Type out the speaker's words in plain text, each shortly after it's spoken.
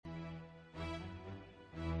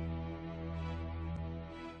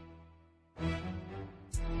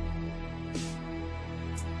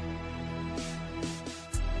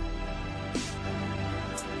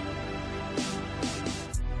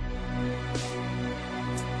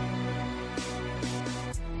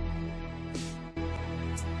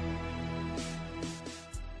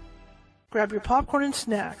Grab your popcorn and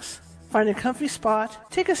snacks. Find a comfy spot,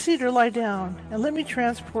 take a seat or lie down, and let me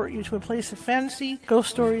transport you to a place of fantasy, ghost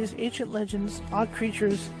stories, ancient legends, odd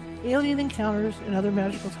creatures, alien encounters, and other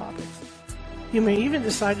magical topics. You may even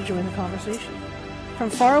decide to join the conversation. From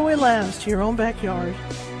faraway lands to your own backyard,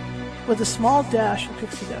 with a small dash of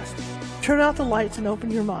pixie dust. Turn out the lights and open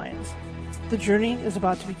your minds. The journey is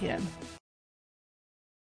about to begin.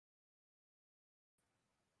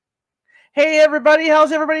 Hey everybody,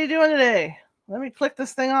 how's everybody doing today? Let me click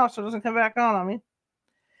this thing off so it doesn't come back on me.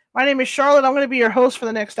 My name is Charlotte. I'm going to be your host for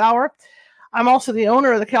the next hour. I'm also the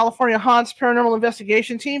owner of the California Haunts Paranormal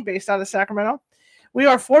Investigation Team based out of Sacramento. We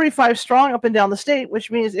are 45 strong up and down the state,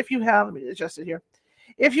 which means if you have, let me adjust it here.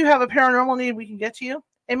 If you have a paranormal need, we can get to you.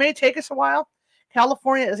 It may take us a while.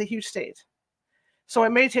 California is a huge state. So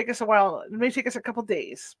it may take us a while. It may take us a couple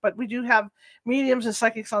days, but we do have mediums and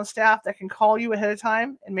psychics on staff that can call you ahead of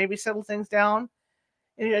time and maybe settle things down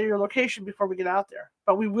in your location before we get out there.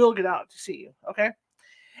 But we will get out to see you, okay?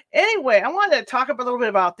 Anyway, I wanted to talk a little bit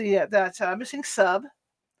about that missing sub,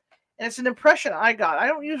 and it's an impression I got. I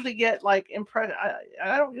don't usually get I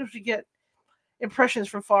don't usually get impressions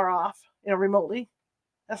from far off, remotely.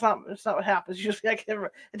 That's not what happens. Usually I get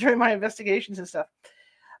during my investigations and stuff.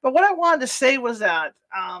 But what I wanted to say was that,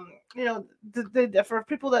 for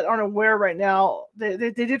people that aren't aware right now, they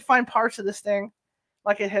did find parts of this thing,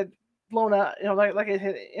 like it had blown up, like it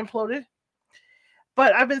had imploded.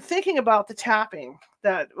 But I've been thinking about the tapping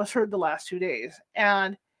that was heard the last 2 days,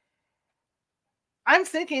 and I'm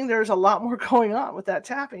thinking there's a lot more going on with that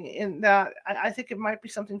tapping, in that I think it might be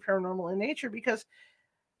something paranormal in nature, because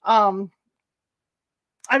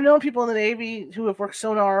I've known people in the Navy who have worked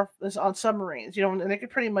sonar on submarines, and they can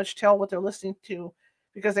pretty much tell what they're listening to,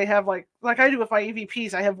 because they have like I do with my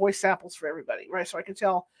EVPs, I have voice samples for everybody, right? So I can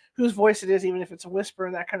tell whose voice it is, even if it's a whisper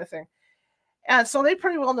and that kind of thing. And so they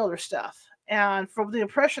pretty well know their stuff. And from the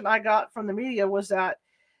impression I got from the media was that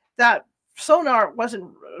sonar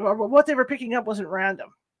wasn't, or what they were picking up wasn't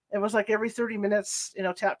random. It was like every 30 minutes,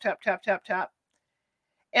 tap, tap, tap, tap, tap.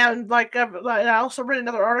 And I also read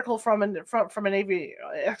another article from an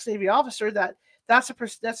ex-Navy officer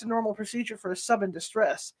that's a normal procedure for a sub in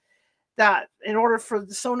distress. That in order for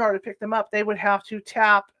the sonar to pick them up, they would have to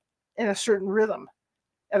tap in a certain rhythm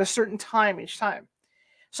at a certain time each time.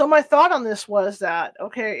 So my thought on this was that,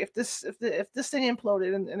 okay, if this thing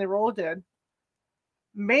imploded and they were all dead,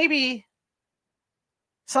 maybe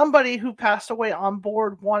somebody who passed away on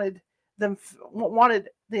board wanted them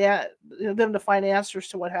to find answers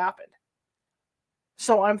to what happened.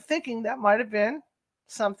 So I'm thinking that might have been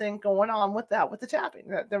something going on with the tapping.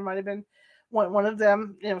 That there might have been one of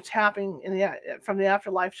them, tapping from the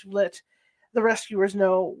afterlife to let the rescuers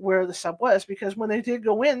know where the sub was, because when they did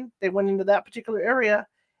go in, they went into that particular area,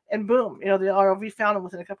 and boom, the ROV found them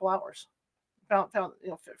within a couple hours. Found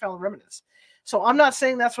the remnants. So I'm not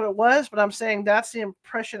saying that's what it was, but I'm saying that's the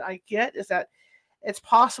impression I get, is that it's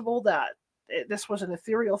possible that this was an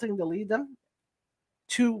ethereal thing to lead them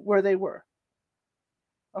to where they were.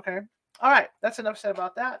 Okay. All right. That's enough said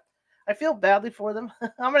about that. I feel badly for them.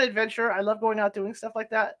 I'm an adventurer. I love going out doing stuff like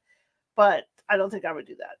that, but I don't think I would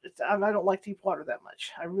do that. I don't like deep water that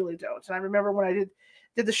much. I really don't. And I remember when I did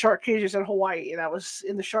the shark cages in Hawaii, and I was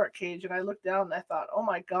in the shark cage, and I looked down and I thought, oh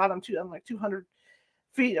my God, I'm like 200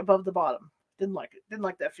 feet above the bottom. Didn't like it. Didn't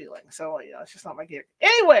like that feeling. So, it's just not my gig.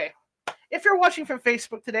 Anyway, if you're watching from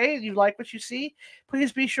Facebook today and you like what you see,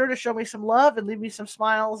 please be sure to show me some love and leave me some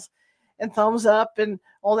smiles and thumbs up and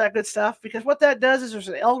all that good stuff, because what that does is there's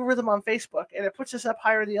an algorithm on Facebook, and it puts us up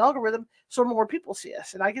higher in the algorithm so more people see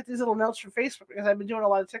us. And I get these little notes from Facebook because I've been doing a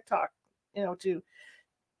lot of TikTok, to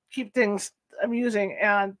keep things amusing,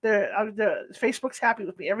 and Facebook's happy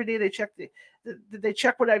with me. Every day they check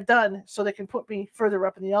what I've done so they can put me further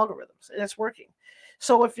up in the algorithms, and it's working.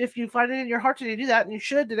 So if you find it in your heart to do that, and you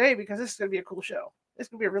should today, because this is going to be a cool show. It's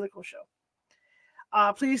going to be a really cool show.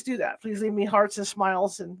 Please do that. Please leave me hearts and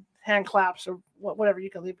smiles and hand claps, or whatever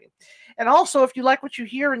you can leave me. And also, if you like what you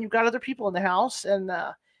hear and you've got other people in the house, and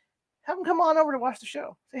have them come on over to watch the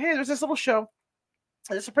show. Say, hey, there's this little show.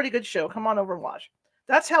 It's a pretty good show. Come on over and watch.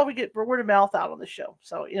 That's how we get word of mouth out on the show.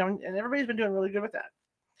 So, and everybody's been doing really good with that.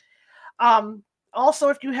 Also,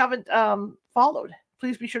 if you haven't followed,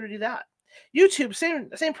 please be sure to do that. YouTube,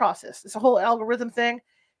 same process. It's a whole algorithm thing.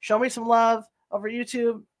 Show me some love over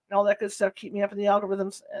YouTube and all that good stuff. Keep me up in the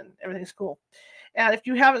algorithms, and everything's cool. And if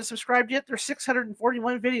you haven't subscribed yet, there's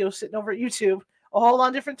 641 videos sitting over at YouTube, all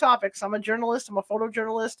on different topics. I'm a journalist. I'm a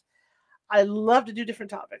photojournalist. I love to do different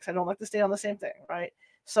topics. I don't like to stay on the same thing, right?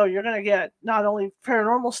 So you're going to get not only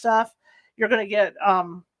paranormal stuff, you're going to get,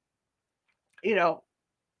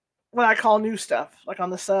 what I call new stuff, like on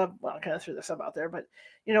the sub. Well, I kind of threw the sub out there, but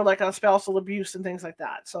like on spousal abuse and things like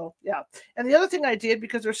that. So yeah. And the other thing I did,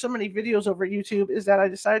 because there's so many videos over YouTube, is that I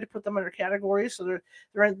decided to put them under categories. So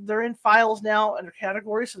they're in files now under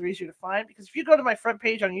categories, so they're easier to find. Because if you go to my front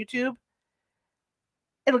page on YouTube,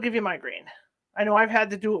 it'll give you migraine. I know I've had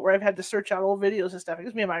to do it where I've had to search out old videos and stuff. It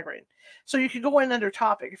gives me a migraine. So you can go in under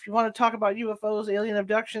topic. If you want to talk about UFOs, alien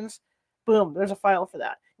abductions, boom, there's a file for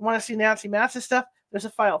that. You want to see Nancy Matz's stuff? There's a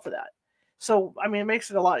file for that. So, I mean, it makes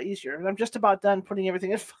it a lot easier. And I'm just about done putting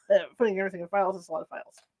everything in files. It's a lot of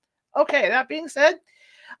files. Okay, that being said,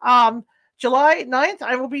 July 9th,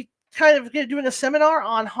 I will be kind of doing a seminar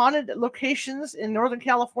on haunted locations in Northern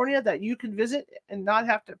California that you can visit and not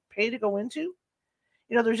have to pay to go into.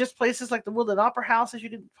 There's just places like the Woodland Opera House that you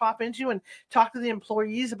can pop into and talk to the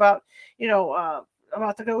employees about,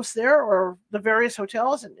 about the ghosts there, or the various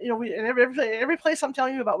hotels. And, every place I'm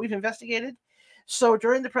telling you about, we've investigated. So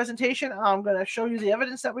during the presentation, I'm going to show you the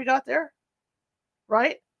evidence that we got there,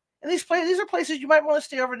 right? And these are places you might want to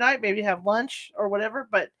stay overnight, maybe have lunch or whatever.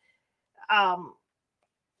 But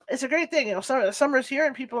it's a great thing. Summer's here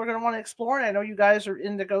and people are going to want to explore. And I know you guys are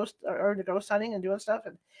into ghost hunting and doing stuff.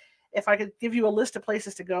 And if I could give you a list of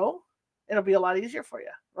places to go, it'll be a lot easier for you,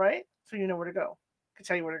 right? So you know where to go. I can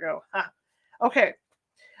tell you where to go. Okay.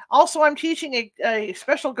 Also, I'm teaching a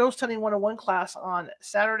special ghost hunting 101 class on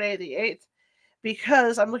Saturday the 8th,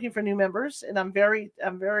 because I'm looking for new members, and I'm very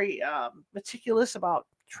meticulous about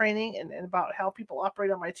training and about how people operate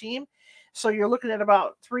on my team. So you're looking at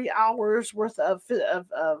about 3 hours worth of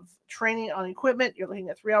training on equipment. You're looking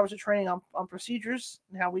at 3 hours of training on procedures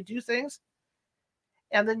and how we do things.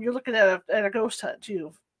 And then you're looking at a ghost hunt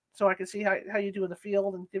too, so I can see how you do in the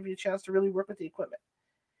field and give you a chance to really work with the equipment.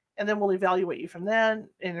 And then we'll evaluate you from then.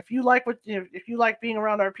 And if you like if you like being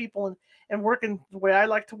around our people and working the way I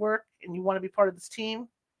like to work, and you want to be part of this team,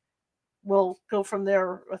 we'll go from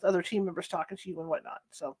there with other team members talking to you and whatnot.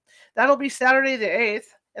 So that'll be Saturday the 8th,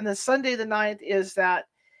 and then Sunday the 9th is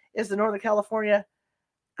the Northern California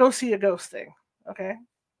go see a ghost thing. Okay,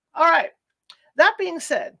 all right. That being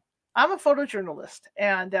said, I'm a photojournalist,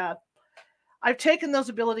 and I've taken those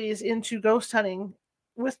abilities into ghost hunting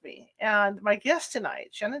with me. And my guest tonight,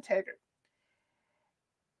 Shannon Taggert,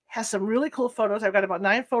 has some really cool photos. I've got about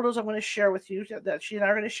 9 photos I'm going to share with you that she and I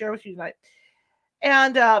are going to share with you tonight.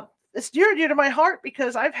 And it's dear to my heart,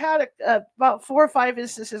 because I've had about 4 or 5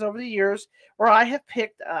 instances over the years where I have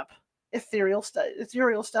picked up ethereal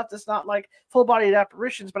stuff that's not like full-bodied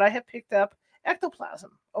apparitions, but I have picked up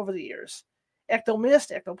ectoplasm over the years.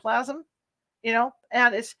 Ectomist, ectoplasm,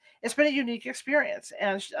 and it's been a unique experience.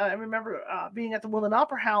 And I remember being at the Woodland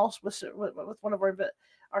Opera House with one of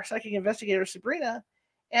our psychic investigators, Sabrina,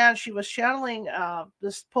 and she was channeling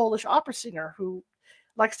this Polish opera singer who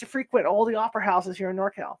likes to frequent all the opera houses here in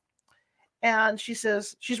NorCal. And she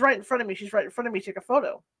says, she's right in front of me. Take a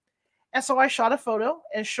photo. And so I shot a photo,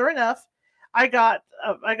 and sure enough, I got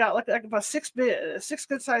like about 6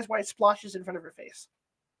 good sized white splotches in front of her face.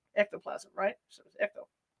 Ectoplasm, right? So it's ecto.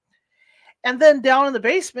 And then down in the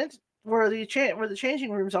basement, where the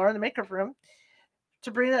changing rooms are, in the makeup room,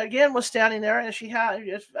 Sabrina again was standing there, and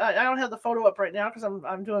I don't have the photo up right now because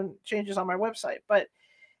I'm doing changes on my website, but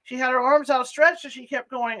she had her arms outstretched, and she kept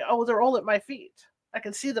going, "Oh, they're all at my feet. I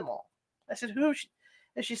can see them all." I said, "Who?"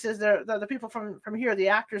 And she says, "They're the people from here, the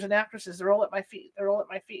actors and actresses. They're all at my feet. They're all at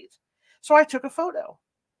my feet." So I took a photo,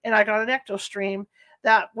 and I got an ecto stream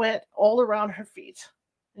that went all around her feet.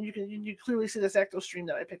 And you clearly see this ecto stream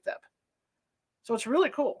that I picked up. So it's really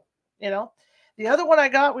cool, The other one I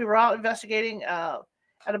got, we were out investigating at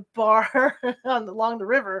a bar along the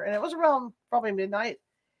river, and it was around probably midnight.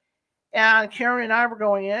 And Karen and I were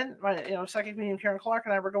going in, my psychic medium Karen Clark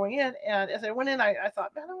and I were going in, and as I went in, I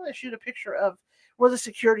thought, man, I want to shoot a picture of where the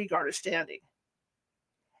security guard is standing.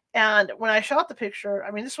 And when I shot the picture,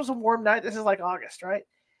 I mean, this was a warm night. This is like August, right?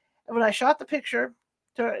 And when I shot the picture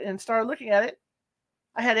and started looking at it,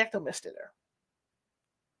 I had ectomist in there.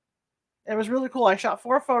 It was really cool. I shot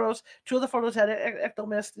 4 photos. 2 of the photos had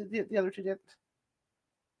ectomist. The other 2 didn't.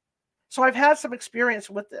 So I've had some experience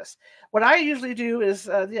with this. What I usually do is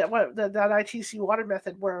that ITC water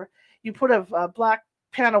method, where you put a black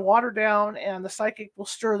pan of water down, and the psychic will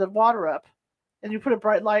stir the water up, and you put a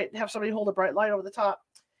bright light, have somebody hold a bright light over the top.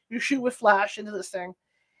 You shoot with flash into this thing,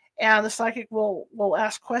 and the psychic will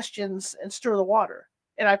ask questions and stir the water.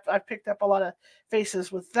 And I've picked up a lot of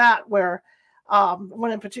faces with that, where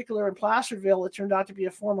one in particular in Placerville, it turned out to be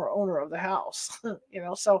a former owner of the house.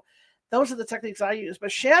 So those are the techniques I use.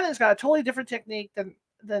 But Shannon's got a totally different technique than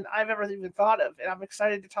than I've ever even thought of, and I'm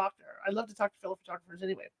excited to talk to her. I love to talk to fellow photographers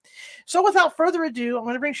anyway. So without further ado, I'm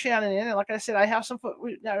going to bring Shannon in, and like I said, I have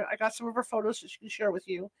I got some of her photos that she can share with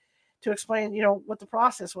you to explain, what the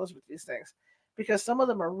process was with these things, because some of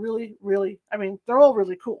them are really, really. I mean, they're all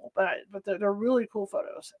really cool, but they're really cool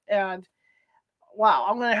photos, and wow,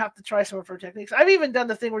 I'm going to have to try some of her techniques. I've even done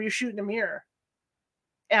the thing where you shoot in a mirror,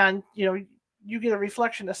 and you get a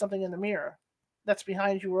reflection of something in the mirror that's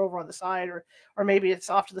behind you or over on the side, or maybe it's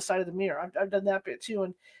off to the side of the mirror. I've done that bit too.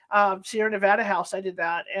 And Sierra Nevada house, I did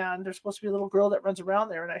that, and there's supposed to be a little girl that runs around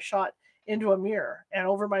there, and I shot into a mirror, and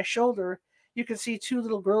over my shoulder you can see two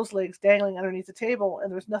little girls' legs dangling underneath the table,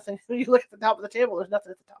 and there's nothing. When you look at the top of the table, there's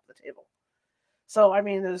nothing at the top of the table. So I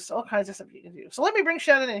mean, there's all kinds of stuff you can do. So let me bring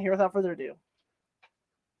Shannon in here without further ado.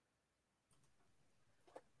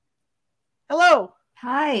 Hello.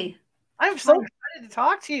 Hi. I'm so excited to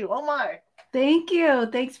talk to you. Oh my. Thank you.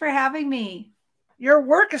 Thanks for having me. Your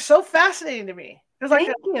work is so fascinating to me. Thank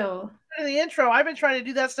you. In the intro, I've been trying to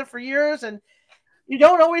do that stuff for years, and you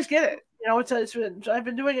don't always get it. I've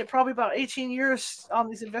been doing it probably about 18 years on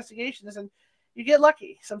these investigations, and you get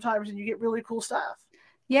lucky sometimes, and you get really cool stuff.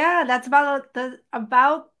 Yeah, that's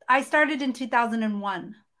I started in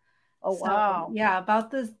 2001. Oh, wow. So,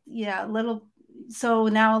 yeah, so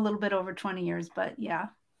now a little bit over 20 years, but yeah.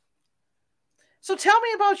 So tell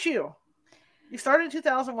me about you. You started in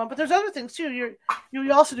 2001, but there's other things too.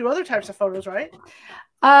 You also do other types of photos, right?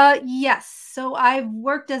 Yes. So I've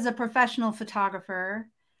worked as a professional photographer,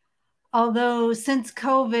 although since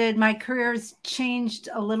COVID, my career's changed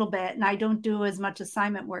a little bit and I don't do as much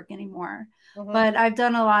assignment work anymore. Mm-hmm. But I've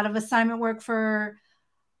done a lot of assignment work for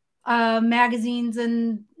magazines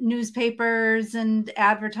and newspapers and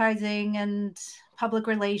advertising and public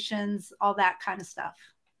relations, all that kind of stuff.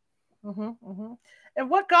 Mm-hmm, mm-hmm. And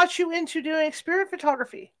what got you into doing spirit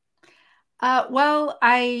photography? Well,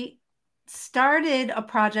 I started a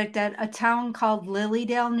project at a town called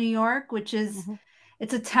Lilydale, New York, which is,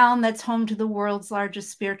 it's a town that's home to the world's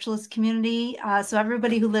largest spiritualist community. So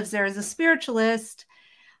everybody who lives there is a spiritualist,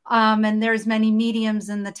 and there's many mediums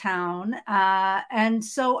in the town. And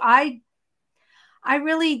so I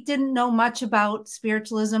really didn't know much about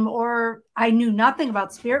spiritualism, or I knew nothing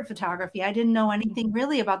about spirit photography. I didn't know anything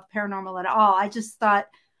really about the paranormal at all. I just thought,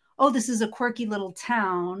 oh, this is a quirky little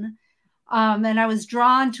town. And I was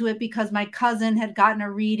drawn to it because my cousin had gotten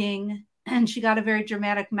a reading and she got a very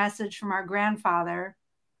dramatic message from our grandfather.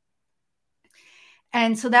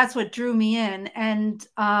 And so that's what drew me in. And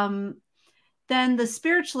then the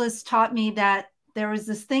spiritualist taught me that there was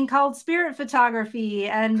this thing called spirit photography.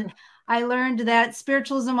 And I learned that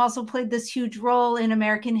spiritualism also played this huge role in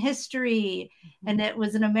American history, and it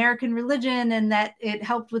was an American religion, and that it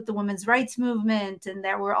helped with the women's rights movement. And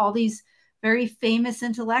there were all these very famous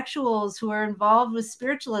intellectuals who are involved with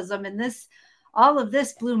spiritualism. And all of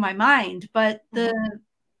this blew my mind. But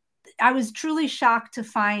I was truly shocked to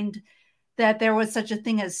find that there was such a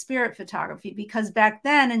thing as spirit photography, because back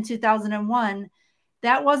then in 2001,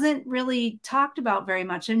 that wasn't really talked about very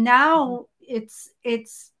much. And now it's,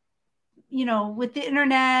 with the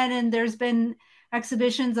internet, and there's been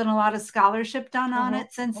exhibitions and a lot of scholarship done on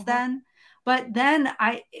it since then. But then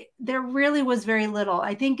there really was very little.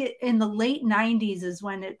 I think in the late 90s is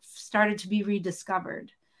when it started to be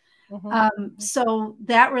rediscovered. So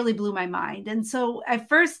that really blew my mind. And so at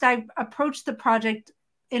first I approached the project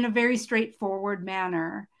in a very straightforward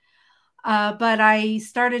manner. But I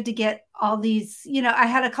started to get all these, I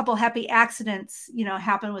had a couple happy accidents,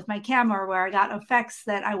 happen with my camera where I got effects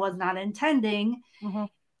that I was not intending.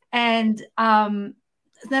 And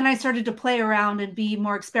then I started to play around and be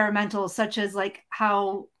more experimental, such as like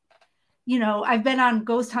how, I've been on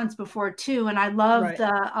ghost hunts before too. And I love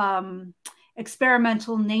the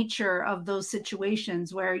experimental nature of those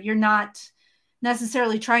situations where you're not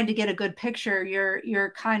necessarily trying to get a good picture.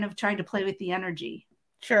 You're kind of trying to play with the energy.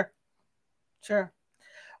 Sure.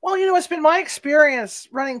 Well, it's been my experience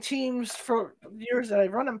running teams for years that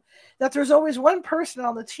I've run them, that there's always one person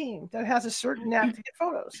on the team that has a certain knack to get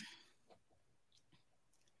photos.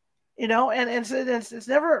 And it's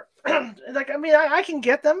never like, I can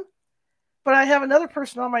get them, but I have another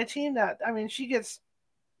person on my team that, she gets,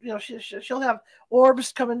 she'll have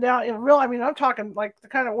orbs coming down in real. I'm talking like the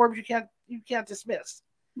kind of orbs you can't dismiss.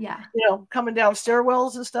 Yeah. Coming down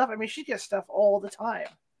stairwells and stuff. She gets stuff all the time.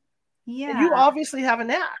 Yeah. And you obviously have a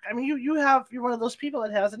knack. You're one of those people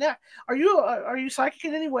that has a knack. Are you psychic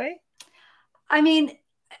in any way?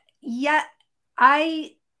 Yeah,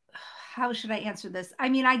 how should I answer this?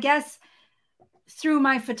 I guess through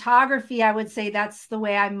my photography, I would say that's the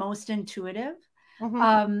way I'm most intuitive.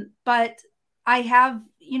 But I have,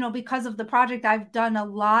 because of the project, I've done a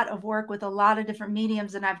lot of work with a lot of different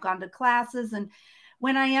mediums, and I've gone to classes. And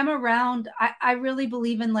when I am around, I really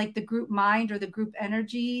believe in like the group mind or the group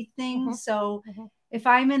energy thing. So if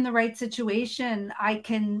I'm in the right situation, I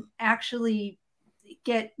can actually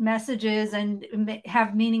get messages and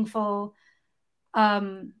have meaningful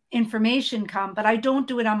information come, but I don't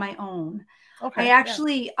do it on my own. Okay. I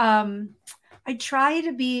actually, I try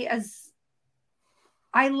to be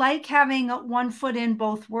I like having one foot in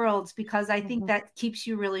both worlds, because I think that keeps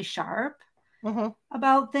you really sharp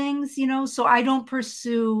about things, so I don't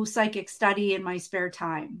pursue psychic study in my spare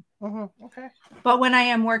time. Okay. But when I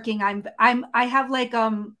am working, I have like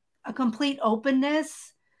a complete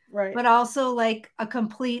openness, right, but also like I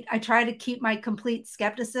try to keep my complete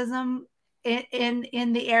skepticism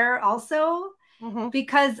in the air also,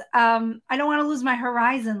 because I don't want to lose my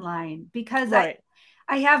horizon line, because right.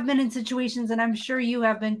 I have been in situations, and I'm sure you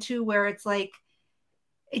have been too, where it's like,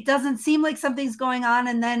 it doesn't seem like something's going on.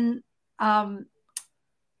 And then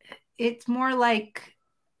it's more like,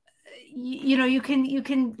 you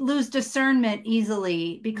can lose discernment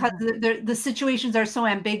easily, because the situations are so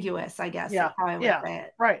ambiguous, I guess. Yeah. Is how I would say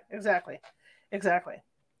it. Right. Exactly.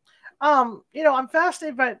 I'm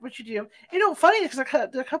fascinated by what you do. Funny, because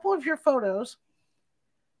a couple of your photos,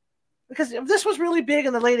 because this was really big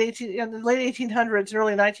in the late 1800s,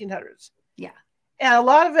 early 1900s. Yeah. And a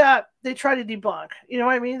lot of that they try to debunk. You know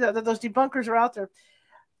what I mean? Those debunkers are out there.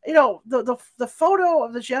 The photo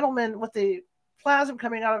of the gentleman with the plasm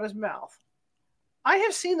coming out of his mouth, I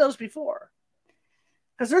have seen those before,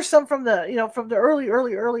 because there's some from the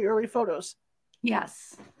early photos.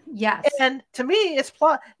 Yes. And to me,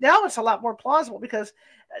 now it's a lot more plausible, because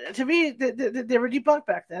to me they were debunked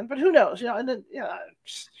back then. But who knows? And then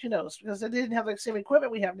who knows, because they didn't have the same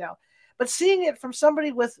equipment we have now. But seeing it from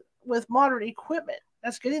somebody with modern equipment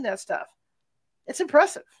that's getting that stuff, it's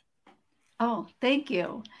impressive. Oh, thank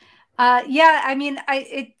you. Yeah, I mean,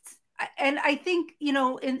 and I think,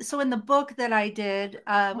 in the book that I did,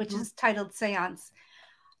 which is titled Seance,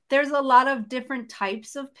 there's a lot of different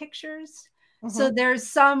types of pictures. So there's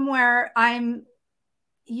some where I'm,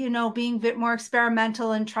 being a bit more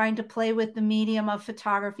experimental and trying to play with the medium of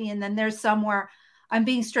photography. And then there's some where I'm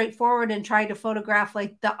being straightforward and trying to photograph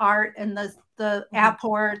like the art and the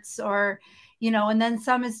apports, or, and then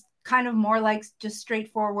some is kind of more like just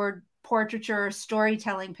straightforward portraiture or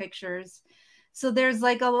storytelling pictures. So there's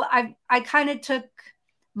like I kind of took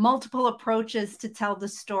multiple approaches to tell the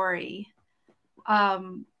story.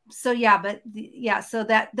 So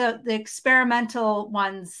that the experimental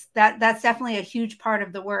ones, that's definitely a huge part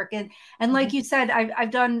of the work. And like you said,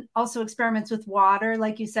 I've done also experiments with water,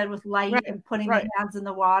 like you said, with light and putting the hands in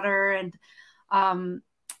the water,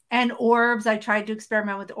 and orbs. I tried to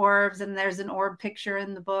experiment with orbs, and there's an orb picture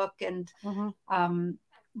in the book. And I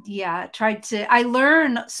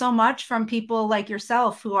learn so much from people like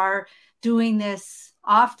yourself, who are doing this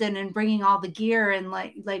often and bringing all the gear and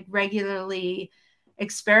like regularly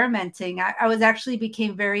experimenting. I was actually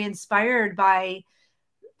became very inspired by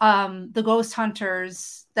the ghost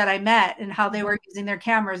hunters that I met, and how they were using their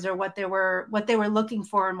cameras, or what they were looking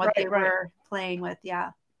for, and what they were playing with.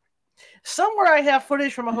 Yeah. Somewhere I have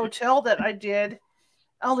footage from a hotel that I did,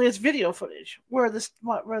 only it's video footage, where the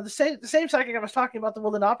same psychic I was talking about, the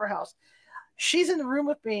Woodland Opera House, she's in the room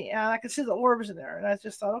with me, and I could see the orbs in there, and I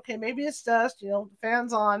just thought, okay, maybe it's dust, the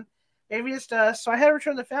fan's on, maybe it's dust. So I had her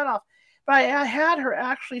turn the fan off, but I had her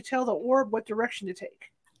actually tell the orb what direction to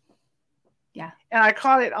take. Yeah. And I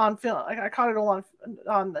caught it on film. I caught it all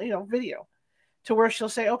on video, to where she'll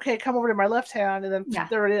say, okay, come over to my left hand, and then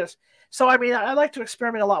there it is. So I mean, I like to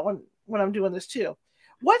experiment a lot when I'm doing this too.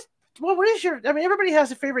 What is your? I mean, everybody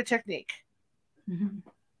has a favorite technique.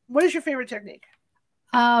 What is your favorite technique?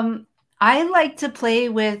 I like to play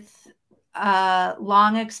with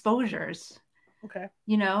long exposures. Okay.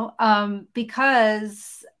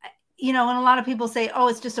 Because and a lot of people say, oh,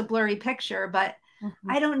 it's just a blurry picture, but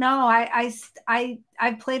I don't know.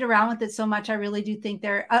 I've played around with it so much. I really do think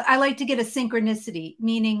I like to get a synchronicity,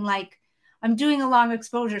 meaning like I'm doing a long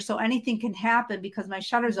exposure, so anything can happen because my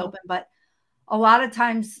shutter's open. But a lot of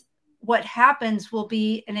times what happens will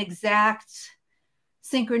be an exact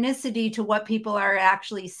synchronicity to what people are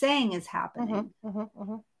actually saying is happening.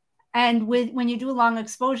 And when you do a long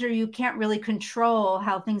exposure, you can't really control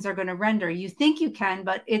how things are going to render. You think you can,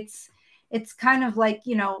 but it's kind of like,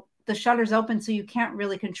 the shutter's open, so you can't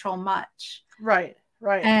really control much. Right.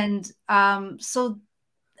 And so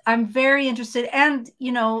I'm very interested. And,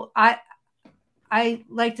 I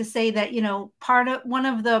like to say that, one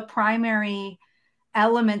of the primary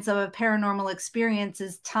elements of a paranormal experience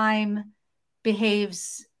is time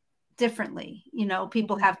behaves differently.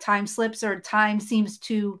 People have time slips, or time seems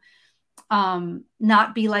to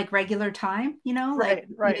not be like regular time, Right,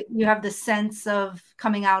 right. You have the sense of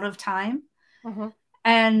coming out of time. Mm-hmm.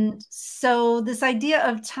 And so this idea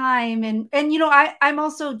of time, and I'm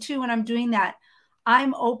also too, when I'm doing that,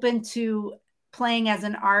 I'm open to playing as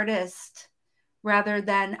an artist rather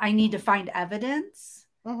than I need to find evidence.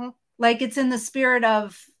 Mm-hmm. Like, it's in the spirit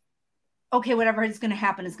of, okay, whatever is going to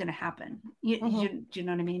happen is going to happen. Do you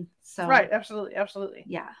know what I mean? So right, absolutely, absolutely.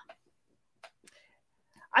 Yeah.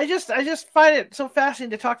 I just find it so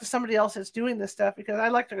fascinating to talk to somebody else that's doing this stuff, because I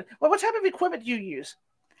like to. What type of equipment do you use?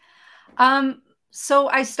 So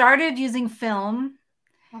I started using film,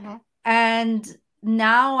 mm-hmm. and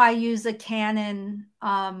now I use a Canon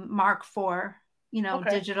Mark IV, Okay.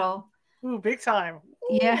 digital. Ooh, big time.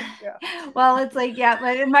 Ooh, yeah. Well, it's like,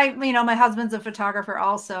 but my husband's a photographer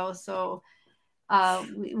also, so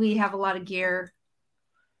we have a lot of gear.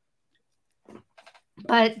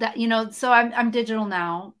 But that, so I'm digital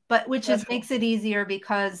now, but which That's is cool. Makes it easier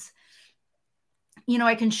because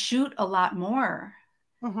I can shoot a lot more.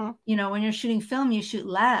 Mm-hmm. When you're shooting film, you shoot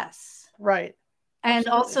less. Right. And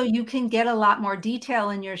Absolutely. also you can get a lot more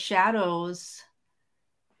detail in your shadows.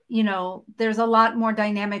 There's a lot more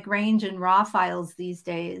dynamic range in raw files these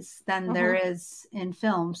days than there is in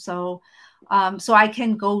film. So I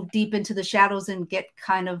can go deep into the shadows and get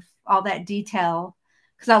kind of all that detail,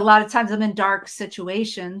 because a lot of times I'm in dark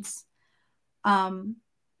situations.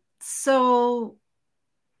 So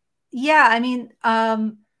yeah, I mean,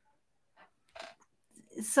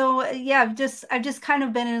 so yeah, I've just kind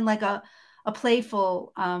of been in like a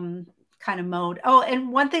playful kind of mode. Oh,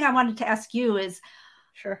 and one thing I wanted to ask you is,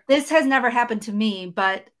 sure, this has never happened to me,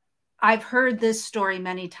 but I've heard this story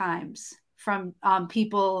many times from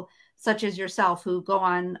people such as yourself who go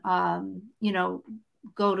on,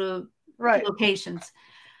 go to locations.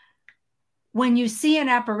 When you see an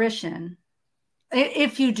apparition,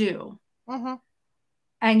 if you do,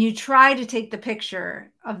 and you try to take the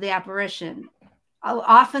picture of the apparition,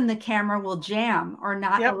 often the camera will jam or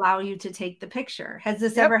not allow you to take the picture. Has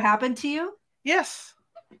this ever happened to you? Yes,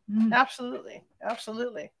 absolutely.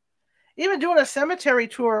 Absolutely. Even doing a cemetery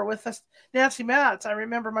tour with Nancy Matz, I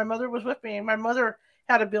remember my mother was with me, and my mother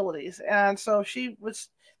had abilities. And so she was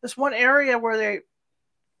this one area where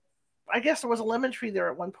I guess there was a lemon tree there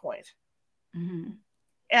at one point. Mm-hmm.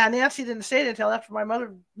 And Nancy didn't say it until after my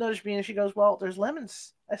mother noticed me, and she goes, well, there's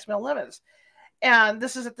lemons. I smell lemons. And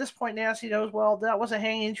this is at this point, Nancy knows, well, that was a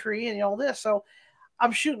hanging tree and all this. So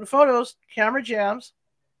I'm shooting photos, camera jams.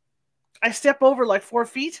 I step over like 4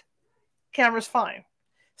 feet, camera's fine.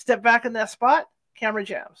 Step back in that spot, camera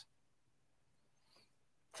jams.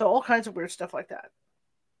 So all kinds of weird stuff like that.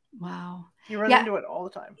 Wow. You run into it all the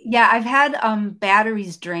time. Yeah, I've had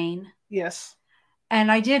batteries drain. Yes.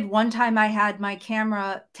 And I did one time. I had my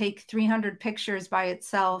camera take 300 pictures by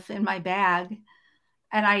itself in my bag,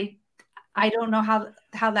 and I don't know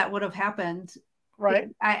how that would have happened. Right.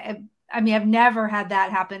 I mean, I've never had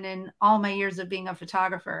that happen in all my years of being a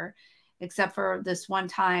photographer, except for this one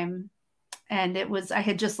time. And I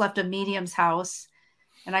had just left a medium's house,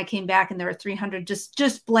 and I came back and there were 300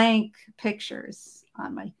 just blank pictures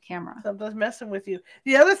on my camera. Something's messing with you.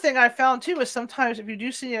 The other thing I found too is sometimes if you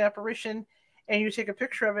do see an apparition and you take a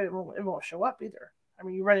picture of it, it won't show up either. I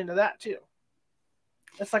mean, you run into that too.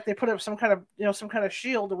 It's like they put up some kind of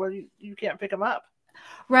shield where you can't pick them up.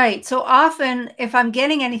 Right. So often, if I'm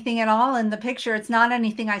getting anything at all in the picture, it's not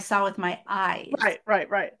anything I saw with my eyes.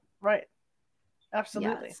 Right.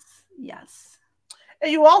 Absolutely. Yes.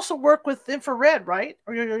 And you also work with infrared, right?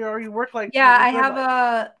 Or you work like... Yeah, I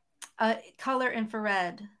have a color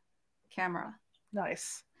infrared camera.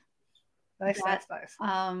 Nice. It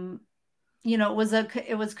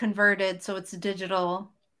was converted, so it's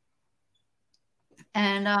digital.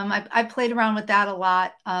 And I played around with that a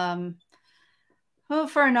lot for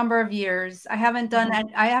a number of years. I haven't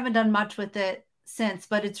done much with it since,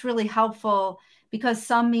 but it's really helpful because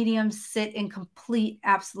some mediums sit in complete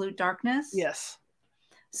absolute darkness. Yes.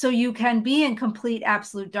 So you can be in complete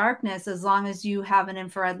absolute darkness as long as you have an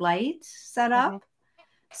infrared light set up.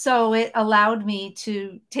 So it allowed me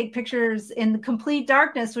to take pictures in the complete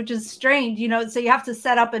darkness, which is strange, so you have to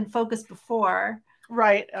set up and focus before.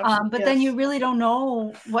 Right. But then you really don't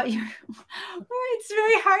know what it's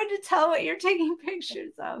very hard to tell what you're taking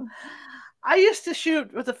pictures of. I used to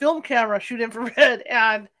shoot with a film camera, shoot infrared,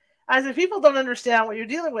 and I said, people don't understand what you're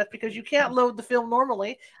dealing with because you can't load the film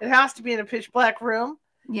normally. It has to be in a pitch black room.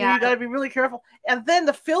 Yeah. You got to be really careful. And then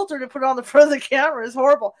the filter to put on the front of the camera is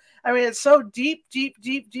horrible. I mean, it's so deep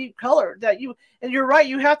color that you're right.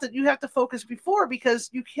 You have to focus before because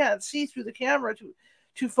you can't see through the camera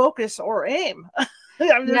to focus or aim. I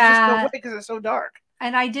mean, there's just no way because it's so dark.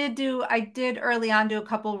 And I did early on do a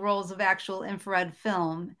couple rolls of actual infrared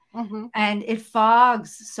film, and it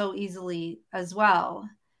fogs so easily as well.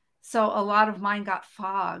 So a lot of mine got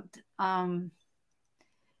fogged.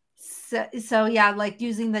 So yeah, like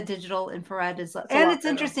using the digital infrared is, and it's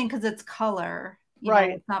interesting because it's color, you know,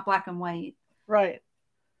 it's not black and white. Right.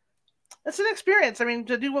 It's an experience. I mean,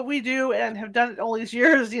 to do what we do and have done it all these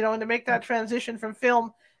years, you know, and to make that transition from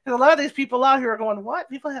film, because a lot of these people out here are going, "What?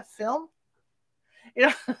 People have film?" You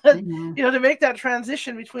know, you know, to make that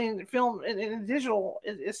transition between film and digital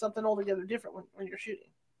is something altogether different when you're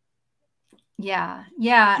shooting. Yeah,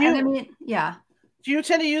 yeah, and I mean, yeah. Do you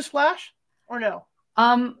tend to use flash or no?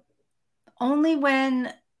 Only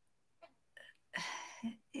when,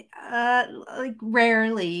 like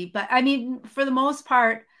rarely, but I mean, for the most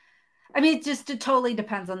part, I mean, it totally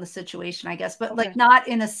depends on the situation, I guess. But like, not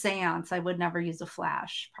in a seance, I would never use a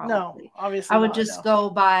flash. Probably, no, obviously, I would just go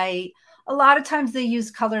by. A lot of times they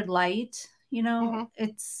use colored light. You know,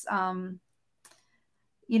 it's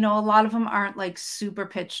you know, a lot of them aren't like super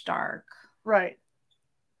pitch dark. Right.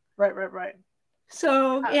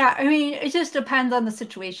 So yeah, I mean, it just depends on the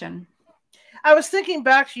situation. I was thinking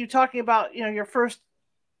back to you talking about, you know, your first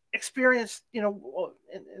experience, you know,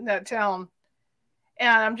 in that town,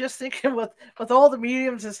 and I'm just thinking with all the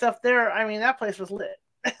mediums and stuff there. I mean, that place was lit.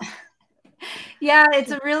 Yeah,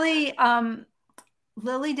 it's a really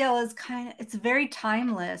Lilydale is it's very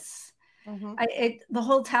timeless. The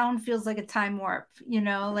whole town feels like a time warp, you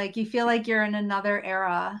know, like you feel like you're in another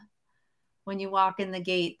era when you walk in the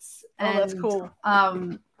gates. Oh, that's cool.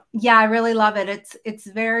 Yeah, I really love it. It's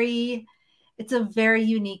a very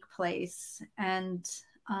unique place, and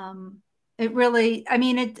it really, I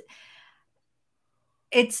mean,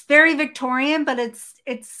 it's very Victorian, but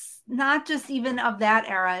it's not just even of that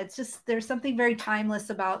era. It's just, there's something very timeless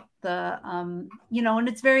about the you know, and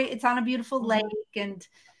it's on a beautiful lake, and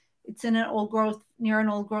it's in near an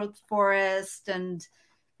old growth forest, and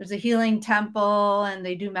there's a healing temple, and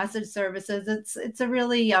they do message services. It's a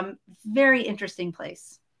really very interesting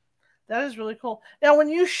place. That is really cool. Now, when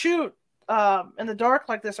you shoot in the dark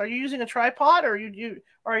like this, are you using a tripod, or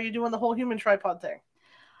are you doing the whole human tripod thing?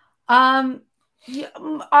 Often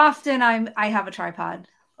I have a tripod.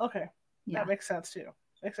 Okay. Yeah. That makes sense too.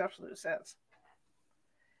 Makes absolute sense.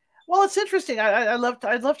 Well, it's interesting. I love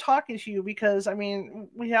talking to you because, I mean,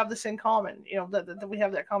 we have this in common, you know, that we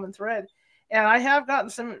have that common thread. And I have gotten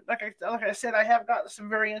some, like I said, I have gotten some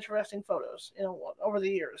very interesting photos, you know, over the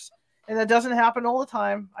years. And that doesn't happen all the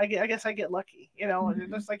time. I guess I get lucky, you know,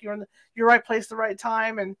 and it's like you're in your right place, the right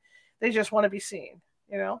time, and they just want to be seen,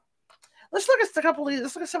 you know. Let's look at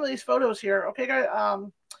let's look at some of these photos here, okay, guys.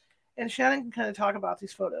 And Shannon can kind of talk about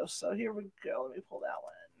these photos. So here we go. Let me pull that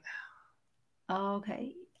one.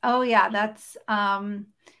 Okay. Oh yeah, that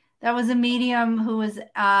was a medium who was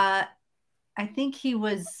I think he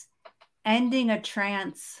was ending a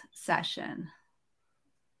trance session.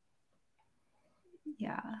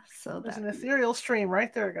 Yeah, so there's an ethereal stream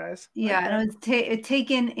right there, guys. Yeah, right there. And it was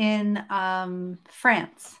taken in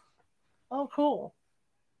France. Oh, cool.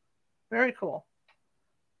 Very cool.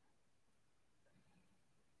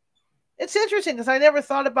 It's interesting because I never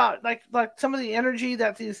thought about like some of the energy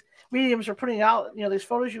that these mediums are putting out. You know, these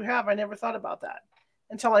photos you have, I never thought about that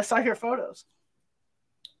until I saw your photos.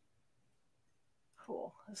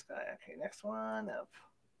 Cool. This guy. Okay, next one up.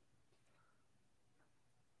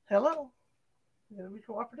 Hello. You gonna be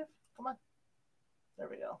cooperative? Come on. There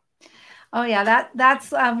we go. Oh yeah,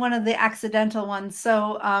 that's one of the accidental ones.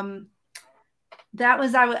 So that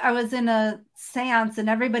was I was in a seance, and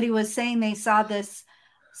everybody was saying they saw this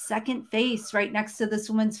second face right next to this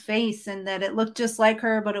woman's face, and that it looked just like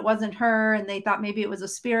her, but it wasn't her, and they thought maybe it was a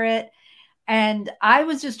spirit. And I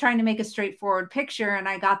was just trying to make a straightforward picture, and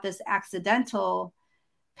I got this accidental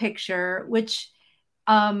picture, which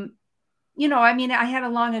you know, I mean, I had a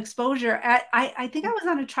long exposure. I think I was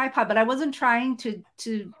on a tripod, but I wasn't trying to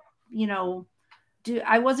you know,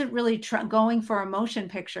 I wasn't really going for a motion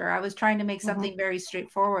picture. I was trying to make something very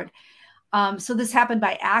straightforward. So this happened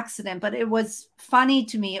by accident, but it was funny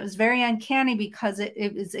to me. It was very uncanny because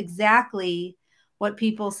it was exactly what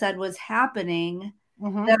people said was happening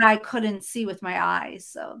that I couldn't see with my eyes.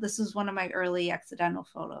 So this was one of my early accidental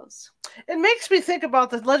photos. It makes me think about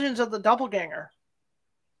the legends of the doppelganger.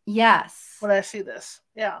 Yes. When I see this.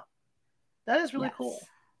 Yeah. That is really cool.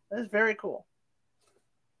 That is very cool.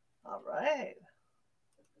 All right.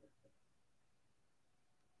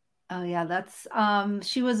 Oh yeah, that's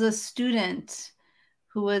she was a student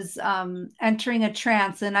who was entering a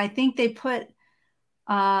trance, and I think they put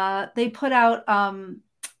out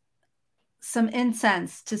some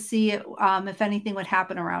incense to see if anything would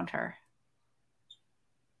happen around her.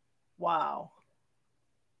 Wow.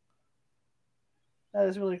 That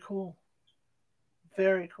is really cool.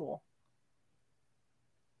 Very cool.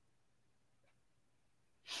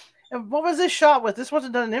 And what was this shot with? This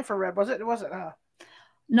wasn't done in infrared, was it? It wasn't.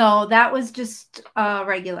 No, that was just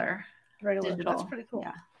regular digital. That's pretty cool.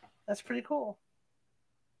 Yeah. That's pretty cool.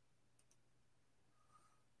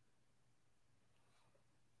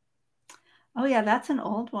 Oh yeah, that's an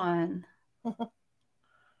old one.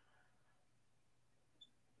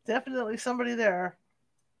 Definitely somebody there.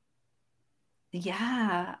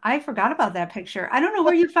 Yeah, I forgot about that picture. I don't know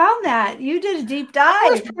where you found that. You did a deep dive. I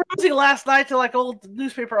was perusing last night to like old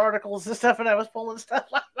newspaper articles and stuff, and I was pulling stuff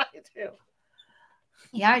last night too.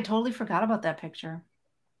 Yeah, I totally forgot about that picture.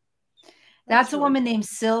 That's a really woman named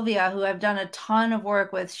Sylvia who I've done a ton of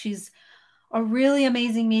work with. She's a really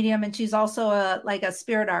amazing medium, and she's also a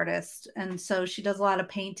spirit artist. And so she does a lot of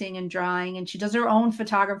painting and drawing, and she does her own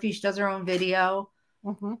photography. She does her own video.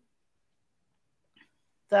 Mm-hmm.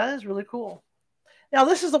 That is really cool. Now,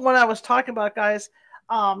 this is the one I was talking about, guys,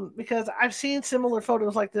 because I've seen similar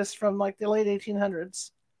photos like this from like the late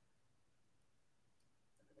 1800s.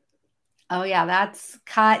 Oh yeah, that's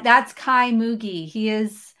Kai Mugi. He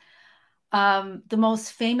is the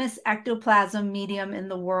most famous ectoplasm medium in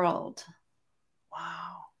the world.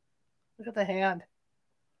 Wow. Look at the hand.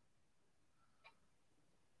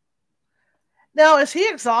 Now, is he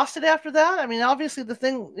exhausted after that? I mean, obviously the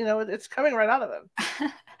thing, it's coming right out of him.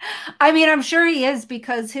 I mean, I'm sure he is,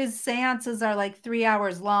 because his seances are like 3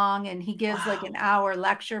 hours long, and he gives like an hour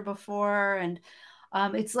lecture before. And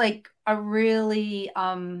it's like a really,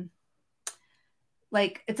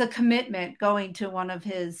 like it's a commitment going to one of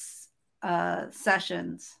his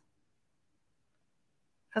sessions.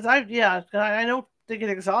 Because I know they get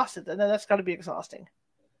exhausted, and then that's got to be exhausting.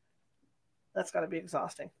 That's got to be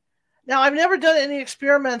exhausting. Now, I've never done any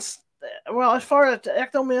experiments. Well, as far as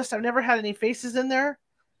ectomist, I've never had any faces in there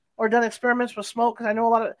or done experiments with smoke, because I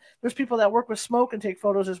know there's people that work with smoke and take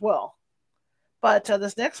photos as well. But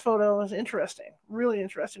this next photo is interesting, really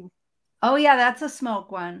interesting. Oh, yeah, that's a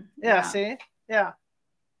smoke one. Yeah. See? Yeah.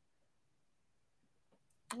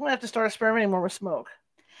 I'm going to have to start experimenting more with smoke.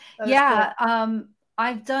 Yeah. Cool.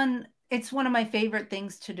 It's one of my favorite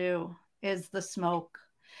things to do is the smoke.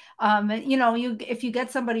 If you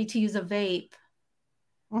get somebody to use a vape,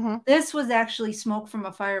 this was actually smoke from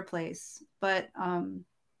a fireplace, but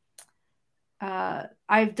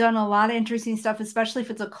I've done a lot of interesting stuff, especially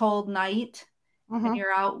if it's a cold night and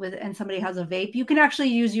you're out and somebody has a vape. You can actually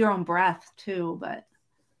use your own breath too, but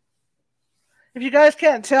if you guys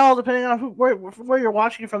can't tell, depending on where you're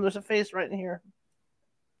watching from, there's a face right in here.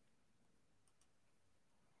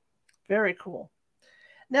 Very cool.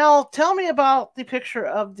 Now, tell me about the picture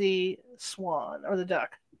of the swan or the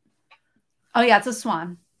duck. Oh, yeah, it's a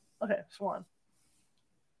swan. Okay, swan.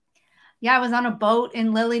 Yeah, I was on a boat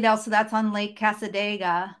in Lilydale, so that's on Lake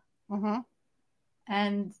Cassadaga. Mm-hmm.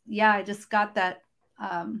 And yeah, I just got that.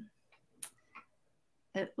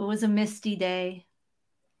 It was a misty day.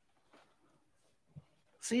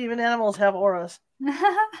 See, even animals have auras.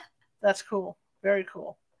 That's cool. Very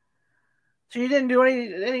cool. So you didn't do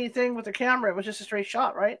anything with the camera. It was just a straight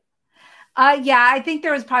shot, right? Yeah, I think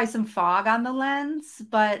there was probably some fog on the lens,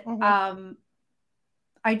 but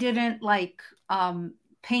I didn't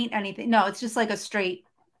paint anything. No, it's just like a straight.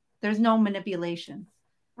 There's no manipulation.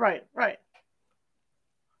 Right.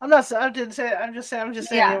 I'm just saying.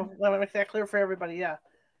 Yeah. Let me make that clear for everybody. Yeah.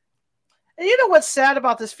 And you know what's sad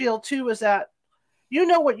about this field too is that you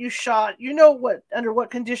know what you shot. You know under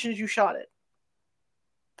what conditions you shot it.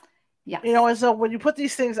 Yeah. And so when you put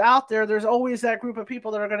these things out there, there's always that group of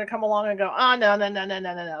people that are going to come along and go,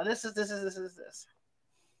 no. This is this.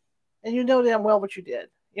 And you know damn well what you did.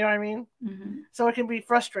 You know what I mean? Mm-hmm. So it can be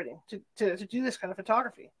frustrating to do this kind of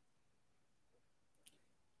photography.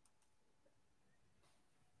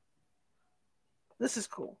 This is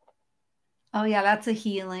cool. Oh, yeah, that's a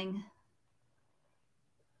healing.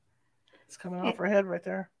 It's coming off her head right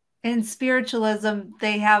there. In spiritualism,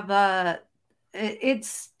 they have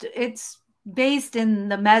it's based in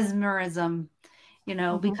the mesmerism,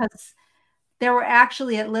 because there were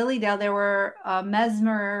actually at Lilydale, there were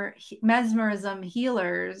mesmerism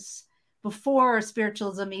healers before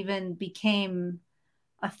spiritualism even became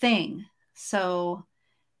a thing. So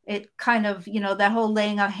it kind of, that whole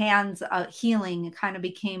laying of hands, healing kind of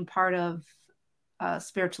became part of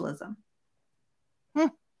spiritualism.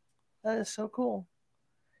 That is so cool.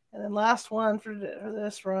 And then last one for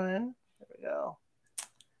this run. There we go.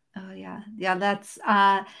 Oh, yeah. Yeah,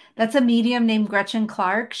 that's a medium named Gretchen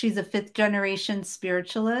Clark. She's a fifth generation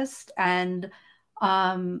spiritualist, and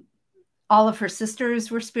um, all of her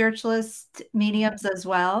sisters were spiritualist mediums as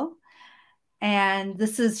well. And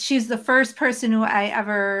she's the first person who I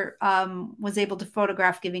ever was able to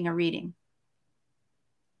photograph giving a reading.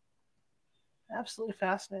 Absolutely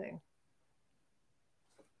fascinating.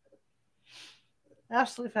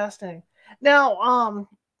 Absolutely fascinating. Now,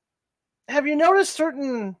 have you noticed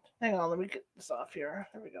certain? Hang on, let me get this off here.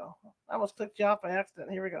 There we go. I almost clicked you off by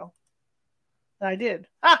accident. Here we go. I did.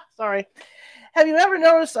 Sorry. Have you ever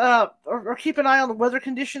noticed or keep an eye on the weather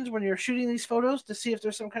conditions when you're shooting these photos to see if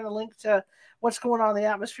there's some kind of link to what's going on in the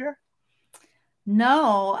atmosphere?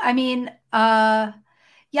 No, I mean, yeah,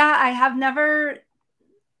 I have never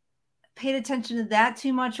paid attention to that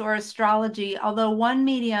too much, or astrology. Although one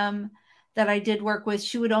medium that I did work with,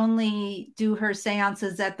 she would only do her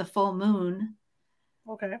seances at the full moon.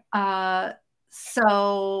 Okay.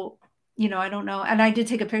 So, I don't know. And I did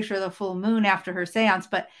take a picture of the full moon after her seance,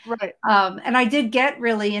 but right. And I did get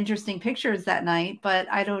really interesting pictures that night, but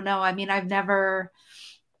I don't know. I mean, I've never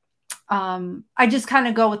I just kind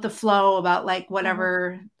of go with the flow about like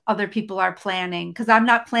whatever other people are planning, because I'm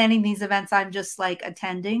not planning these events. I'm just like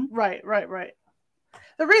attending. Right.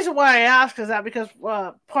 The reason why I ask is that because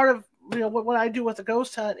part of what I do with the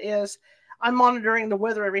ghost hunt is I'm monitoring the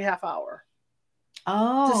weather every half hour.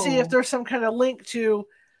 To see if there's some kind of link to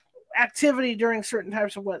activity during certain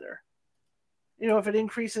types of weather. If it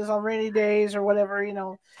increases on rainy days or whatever,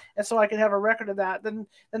 and so I can have a record of that. Then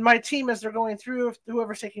my team, as they're going through, if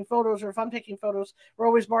whoever's taking photos or if I'm taking photos, we're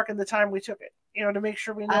always marking the time we took it, to make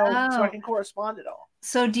sure we know so I can correspond it all.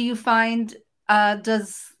 So do you find,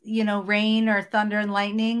 does, rain or thunder and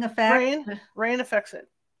lightning affect? Rain affects it.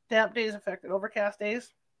 Damp days affect it. Overcast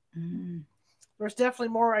days. There's definitely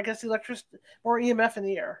more, I guess, more EMF in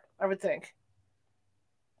the air, I would think.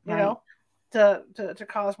 To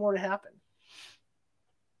cause more to happen.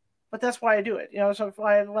 But that's why I do it. So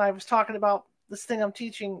when I was talking about this thing I'm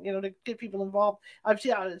teaching, to get people involved,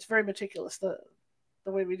 it's very meticulous, the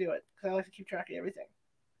way we do it, because I like to keep track of everything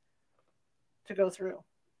to go through.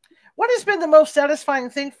 What has been the most satisfying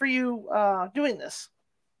thing for you doing this?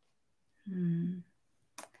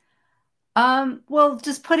 Well,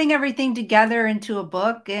 just putting everything together into a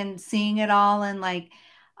book and seeing it all, and like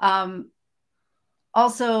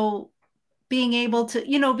also being able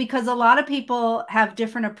to, because a lot of people have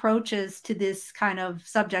different approaches to this kind of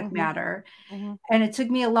subject matter. And it took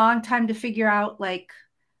me a long time to figure out, like,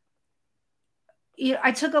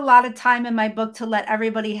 I took a lot of time in my book to let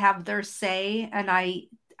everybody have their say. And I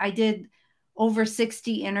did over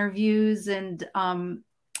 60 interviews, and,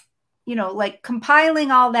 like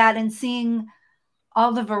compiling all that and seeing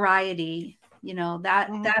all the variety,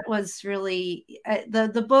 that was really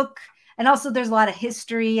the book. And also there's a lot of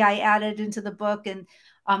history I added into the book, and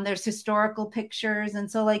there's historical pictures.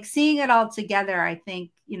 And so like seeing it all together, I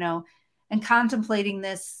think, and contemplating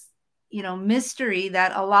this, mystery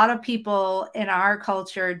that a lot of people in our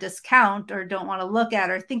culture discount or don't want to look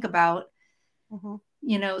at or think about,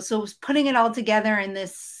 so putting it all together in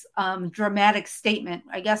this dramatic statement,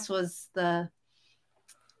 I guess that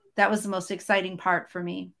was the most exciting part for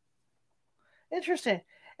me. Interesting.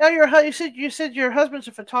 Now, you said your husband's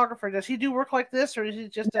a photographer. Does he do work like this, or is he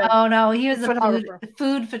just a no, he was a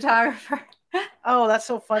food photographer. Oh, that's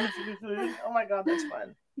so fun to do food. Oh my God, that's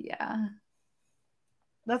fun. Yeah.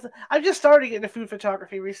 I've just started getting into food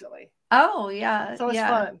photography recently. Oh yeah. So it's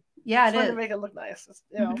fun. Yeah, it's fun to make it look nice.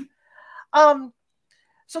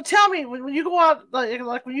 So tell me, when you go out,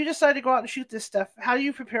 like when you decide to go out and shoot this stuff, how do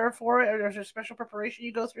you prepare for it? Or is there special preparation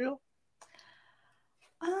you go through?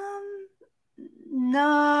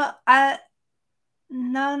 No,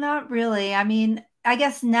 not really. I mean, I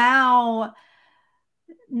guess nowadays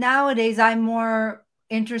I'm more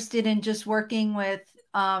interested in just working with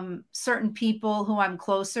certain people who I'm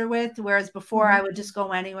closer with, whereas before I would just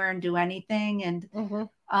go anywhere and do anything. And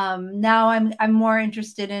now I'm more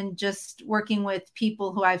interested in just working with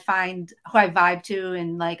people who I vibe to,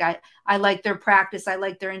 and like I like their practice, I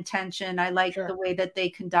like their intention, I like the way that they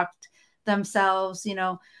conduct themselves.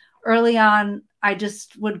 Early on, I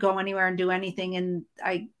just would go anywhere and do anything, and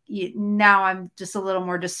now I'm just a little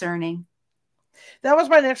more discerning. That was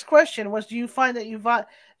my next question. Do you find that you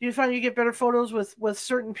get better photos with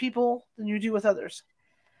certain people than you do with others?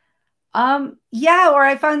 Yeah, or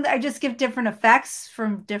I find that I just give different effects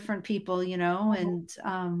from different people, and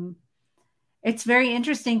it's very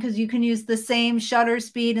interesting because you can use the same shutter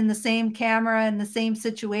speed and the same camera and the same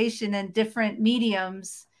situation and different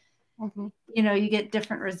mediums. You get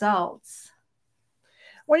different results.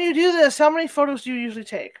 When you do this, how many photos do you usually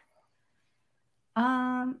take?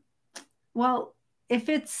 Um, well, if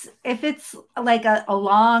it's like a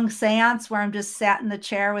long seance where I'm just sat in the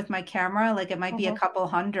chair with my camera, like it might be a couple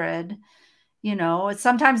hundred,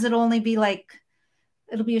 sometimes it'll only be like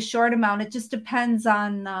it'll be a short amount. It just depends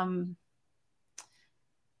on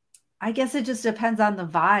I guess it just depends on the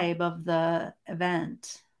vibe of the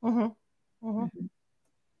event. Mm-hmm.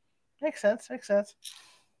 Makes sense. Makes sense.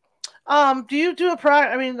 Do you do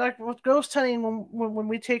I mean, like with ghost hunting, when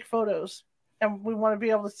we take photos and we want to be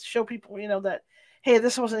able to show people, that hey,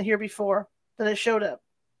 this wasn't here before, then it showed up,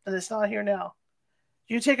 and it's not here now.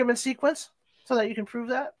 Do you take them in sequence so that you can prove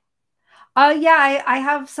that? Yeah, I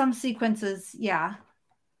have some sequences. Yeah.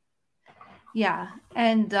 Yeah.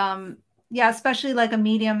 And yeah, especially like a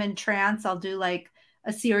medium in trance, I'll do like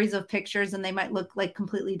a series of pictures and they might look like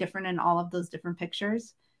completely different in all of those different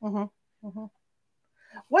pictures. Mm-hmm. Mm-hmm.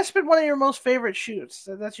 What's been one of your most favorite shoots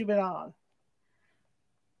that you've been on?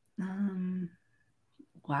 Um,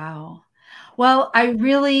 wow. Well, I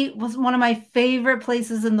really was one of my favorite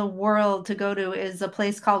places in the world to go to is a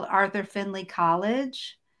place called Arthur Findlay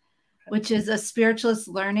College, which is a spiritualist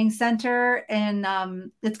learning center. And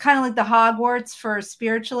it's kind of like the Hogwarts for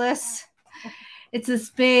spiritualists. It's this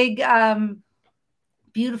big,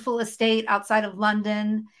 beautiful estate outside of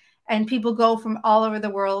London. And people go from all over the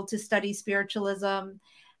world to study spiritualism.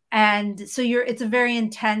 And so it's a very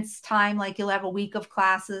intense time. Like you'll have a week of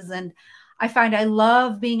classes. And I find I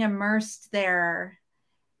love being immersed there.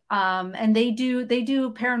 And they do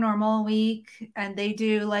paranormal week and they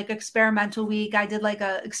do like experimental week. I did like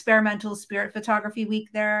a experimental spirit photography week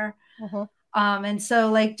there. Mm-hmm. And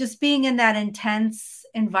so like just being in that intense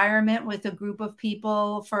environment with a group of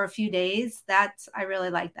people for a few days, I really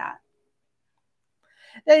like that.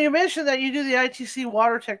 Now you mentioned that you do the ITC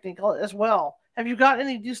water technique as well. Have you got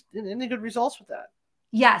any good results with that?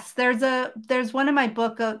 Yes, there's one in my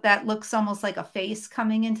book that looks almost like a face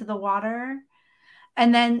coming into the water.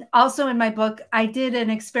 And then also in my book, I did an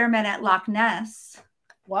experiment at Loch Ness.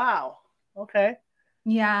 Wow. Okay.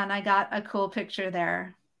 Yeah, and I got a cool picture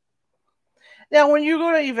there. Now, when you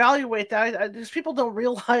go to evaluate that, because people don't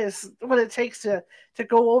realize what it takes to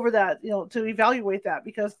go over that, to evaluate that,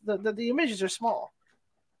 because the images are small,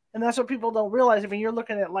 and that's what people don't realize. I mean, you're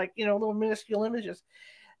looking at like little minuscule images.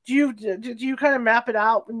 Do you kind of map it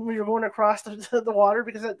out when you're going across the water?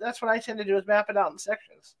 Because that's what I tend to do is map it out in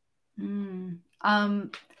sections. Mm.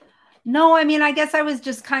 No, I mean, I guess I was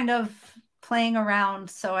just kind of playing around,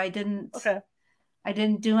 so I didn't. Okay. I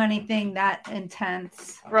didn't do anything that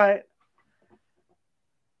intense. Right.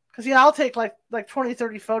 Because I'll take like 20,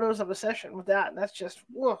 30 photos of a session with that, and that's just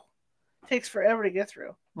whoa, takes forever to get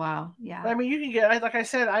through. Wow. Yeah. But I mean, you can get like I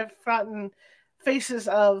said, I've gotten faces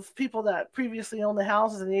of people that previously owned the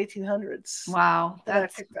houses in the 1800s Wow. that I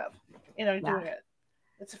picked up. Yeah. Doing it.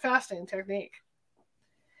 It's a fascinating technique.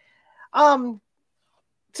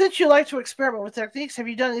 Since you like to experiment with techniques, have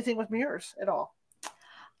you done anything with mirrors at all?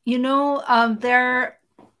 There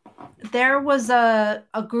was a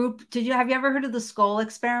group. Have you ever heard of the skull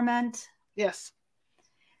experiment? Yes.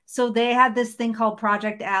 So they had this thing called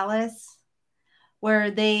Project Alice,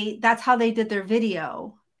 where that's how they did their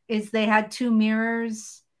video. Is they had two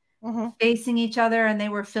mirrors facing each other and they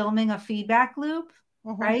were filming a feedback loop,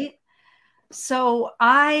 right? So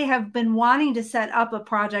I have been wanting to set up a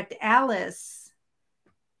Project Alice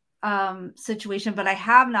situation, but I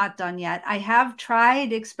have not done yet. I have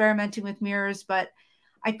tried experimenting with mirrors, but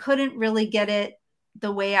I couldn't really get it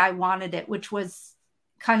the way I wanted it, which was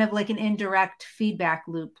kind of like an indirect feedback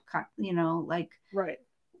loop, like right,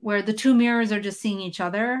 where the two mirrors are just seeing each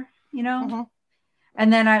other,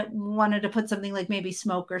 And then I wanted to put something like maybe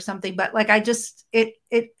smoke or something, but like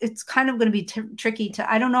it's kind of going to be tricky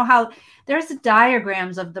I don't know how. There's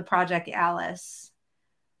diagrams of the Project Alice.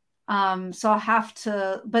 So I'll have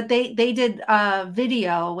to, but they did a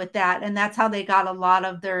video with that, and that's how they got a lot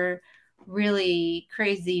of their really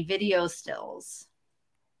crazy video stills.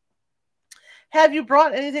 Have you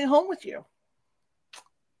brought anything home with you?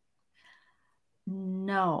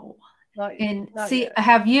 No. Not yet.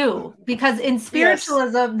 Have you? Because in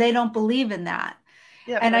spiritualism, yes, they don't believe in that.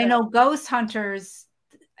 Yes, and I know ghost hunters,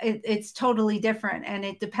 it's totally different, and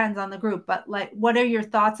it depends on the group. But like, what are your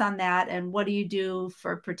thoughts on that? And what do you do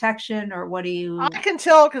for protection, or what do you? I can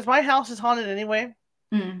tell because my house is haunted anyway,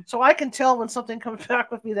 so I can tell when something comes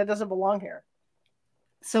back with me that doesn't belong here.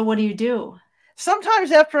 So what do you do?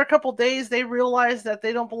 Sometimes after a couple days, they realize that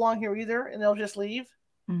they don't belong here either, and they'll just leave.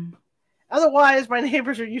 Otherwise, my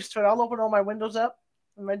neighbors are used to it. I'll open all my windows up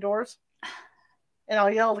and my doors, and I'll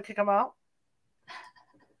yell to kick them out.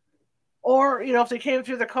 Or, if they came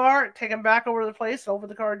through the car, take them back over to the place, open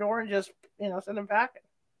the car door, and just, send them packing.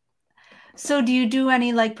 So do you do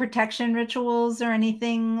any like protection rituals or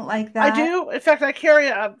anything like I that? do. In fact,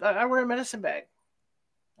 I wear a medicine bag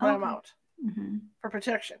when I'm Okay. out Mm-hmm. for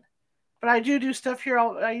protection. But I do stuff here.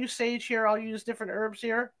 I use sage here. I'll use different herbs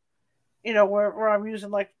here. Where I'm using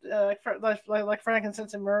like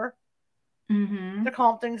frankincense and myrrh Mm-hmm. to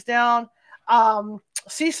calm things down.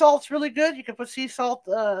 Sea salt's really good. You can put sea salt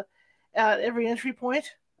at every entry point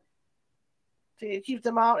to keep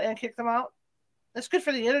them out and kick them out. It's good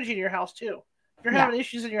for the energy in your house too. If you're Yeah. having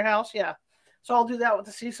issues in your house, yeah. So I'll do that with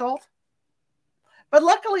the sea salt. But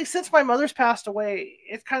luckily, since my mother's passed away,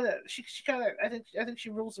 it's kind of she kind of I think she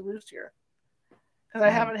rules the roost here because I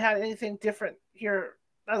Right. haven't had anything different here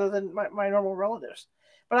other than my normal relatives.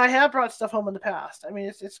 But I have brought stuff home in the past. I mean,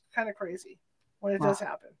 it's kind of crazy when it Wow. does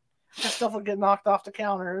happen. Because stuff will get knocked off the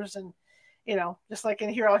counters, and just like in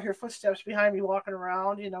here, I'll hear footsteps behind me walking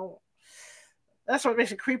around. That's what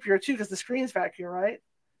makes it creepier too, because the screen's back here, right?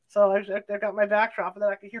 So I've got my backdrop, and then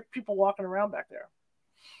I can hear people walking around back there.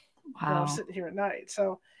 Wow. Sitting here at night.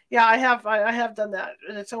 So yeah, I have done that,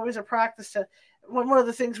 and it's always a practice to. One of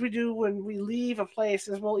the things we do when we leave a place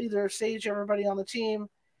is we'll either sage everybody on the team,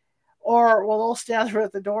 or we'll all stand there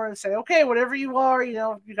at the door and say, "Okay, whatever you are,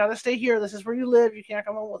 you got to stay here. This is where you live. You can't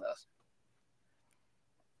come home with us."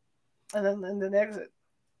 And then exit.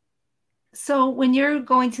 So when you're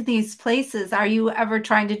going to these places, are you ever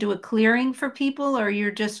trying to do a clearing for people or you're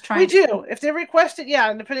just We trying to do if they request it, yeah,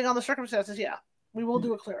 and depending on the circumstances, yeah, we will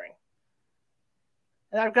do a clearing.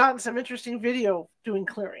 And I've gotten some interesting video doing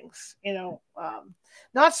clearings.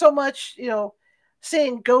 Not so much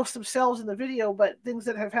seeing ghosts themselves in the video, but things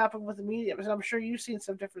that have happened with the mediums. And I'm sure you've seen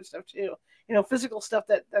some different stuff too. Physical stuff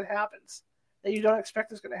that happens that you don't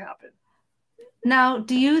expect is going to happen. Now,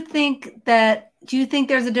 do you think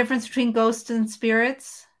there's a difference between ghosts and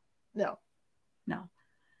spirits? No. No.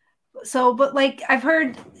 So, but like I've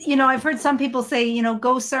heard some people say,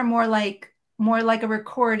 ghosts are more like a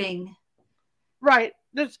recording. Right.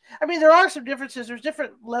 There are some differences. There's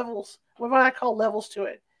different levels, what I call levels to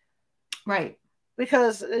it. Right.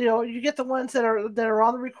 Because you get the ones that are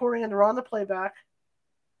on the recording and they're on the playback,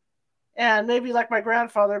 and maybe like my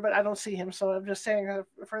grandfather, but I don't see him, so I'm just saying.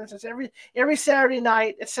 For instance, every Saturday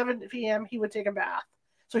night at 7 p.m. he would take a bath.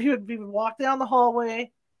 So he would walk down the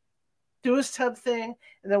hallway, do his tub thing,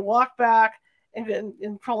 and then walk back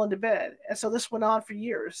and crawl into bed. And so this went on for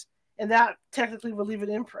years, and that technically would leave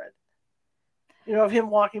an imprint. Of him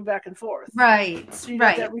walking back and forth. Right. So you got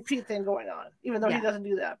Right. that repeat thing going on, even though he Yeah. doesn't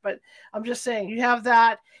do that. But I'm just saying, you have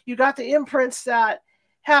that. You got the imprints that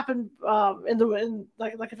happen in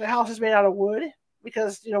like if the house is made out of wood,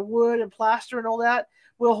 because wood and plaster and all that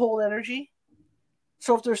will hold energy.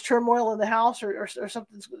 So if there's turmoil in the house or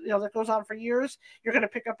something that goes on for years, you're going to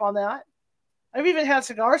pick up on that. I've even had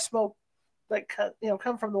cigar smoke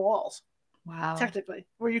come from the walls. Wow. Technically,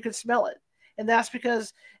 where you could smell it. And that's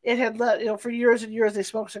because it had for years and years they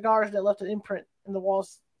smoked cigars and it left an imprint in the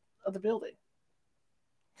walls of the building.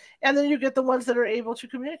 And then you get the ones that are able to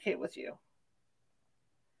communicate with you.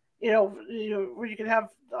 Where you can have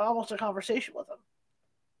almost a conversation with them.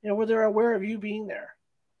 Where they're aware of you being there,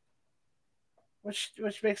 which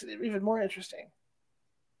makes it even more interesting.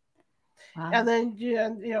 Wow. And then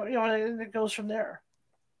and it goes from there.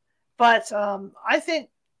 But I think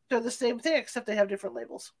they're the same thing, except they have different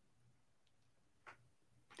labels.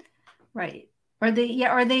 Right. Or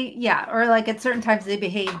or like at certain times they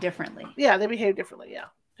behave differently. Yeah, they behave differently. Yeah,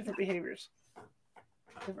 different behaviors.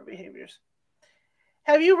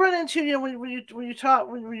 Have you run into when you talk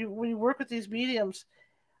when you work with these mediums?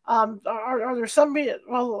 Are there some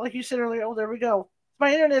well, like you said earlier? Oh, there we go.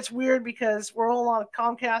 My internet's weird because we're all on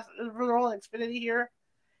Comcast. We're all on Xfinity here,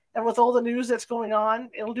 and with all the news that's going on,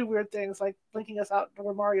 it'll do weird things like blinking us out to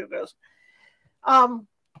where Mario goes.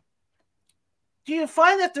 Do you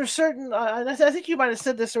find that there's certain? I think you might have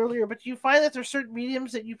said this earlier, but do you find that there's certain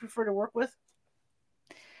mediums that you prefer to work with?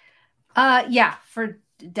 Yeah, for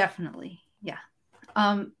definitely. Yeah.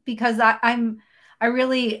 Because I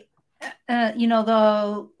really,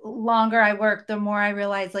 the longer I work, the more I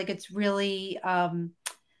realize like it's really,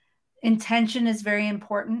 intention is very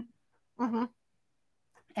important. Mm-hmm.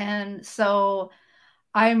 And so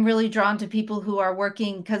I'm really drawn to people who are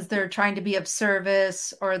working because they're trying to be of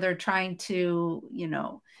service or they're trying to,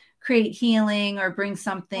 create healing or bring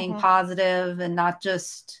something positive and not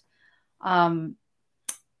just, don't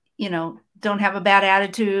have a bad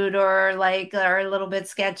attitude or like are a little bit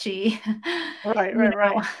sketchy. Right.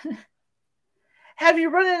 Have you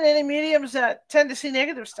run into any mediums that tend to see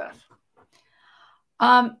negative stuff?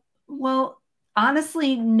 Well,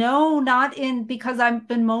 honestly, no, not in because I've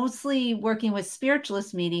been mostly working with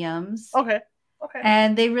spiritualist mediums. Okay. Okay.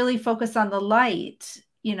 And they really focus on the light,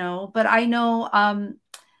 but I know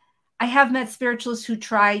I have met spiritualists who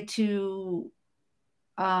try to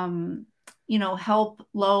help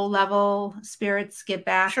low level spirits get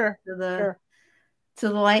back Sure. to the Sure.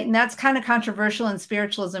 light. And that's kind of controversial in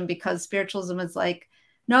spiritualism, because spiritualism is like,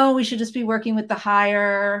 no, we should just be working with the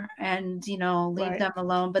higher and, leave them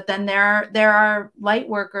alone. But then there are light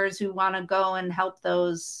workers who want to go and help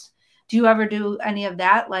those. Do you ever do any of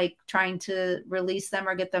that, like trying to release them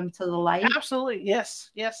or get them to the light? Absolutely.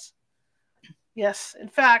 Yes. Yes. Yes. In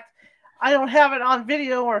fact, I don't have it on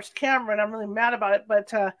video or camera, and I'm really mad about it.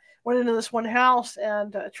 But went into this one house,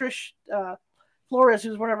 and Trish Flores,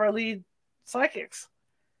 who's one of our lead psychics,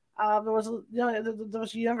 there was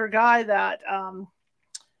a younger guy that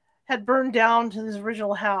had burned down to his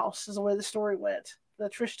original house. Is the way the story went.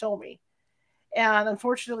 That Trish told me. And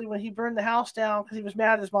unfortunately, when he burned the house down, because he was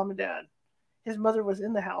mad at his mom and dad, his mother was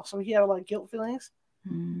in the house, so he had like guilt feelings.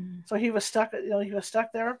 So he was stuck. He was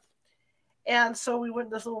stuck there. And so we went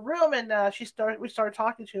in this little room, and we started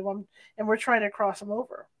talking to him, and we're trying to cross him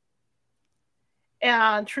over.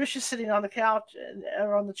 And Trish is sitting on the couch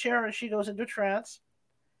or on the chair, and she goes into a trance,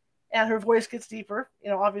 and her voice gets deeper,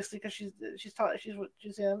 obviously because she's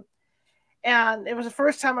in. And it was the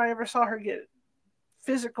first time I ever saw her get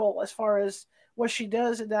physical as far as what she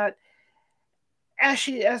does, and that as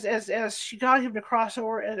she got him to cross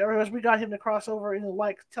over, or as we got him to cross over in the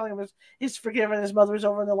light, telling him he's forgiven, his mother's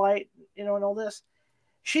over in the light, and all this,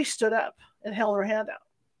 she stood up and held her hand out.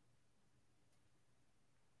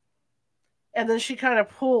 And then she kind of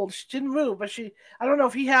pulled. She didn't move, but I don't know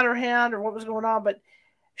if he had her hand or what was going on, but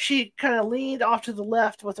she kind of leaned off to the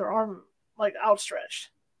left with her arm like outstretched.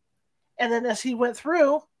 And then as he went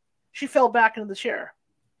through, she fell back into the chair.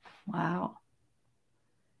 Wow.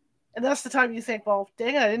 And that's the time you think, well,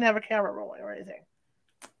 dang it, I didn't have a camera rolling or anything.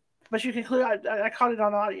 But you can clearly, I caught it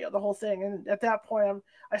on audio, the whole thing. And at that point,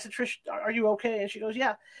 I said, Trish, are you okay? And she goes,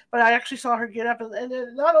 yeah. But I actually saw her get up,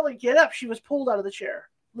 and not only get up, she was pulled out of the chair,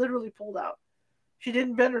 literally pulled out. She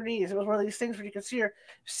didn't bend her knees. It was one of these things where you could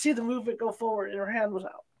see the movement go forward, and her hand was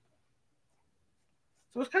out.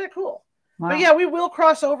 So it was kind of cool. Wow. But yeah, we will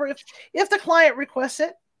cross over if the client requests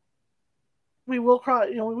it. We will cross.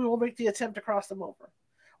 We will make the attempt to cross them over,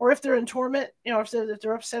 or if they're in torment, if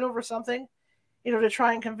they're upset over something, to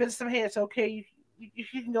try and convince them, hey, it's okay. You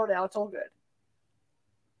can go now. It's all good.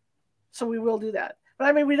 So we will do that. But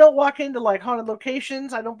I mean, we don't walk into like haunted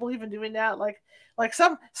locations. I don't believe in doing that. Like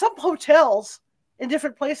some hotels in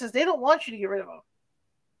different places, they don't want you to get rid of them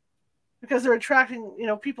because they're attracting,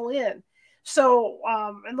 people in. So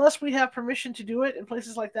unless we have permission to do it in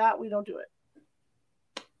places like that, we don't do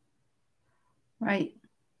it. Right.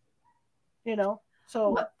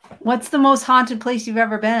 So what's the most haunted place you've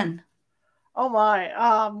ever been? Oh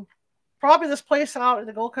my, probably this place out in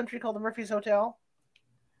the Gold Country called the Murphy's Hotel.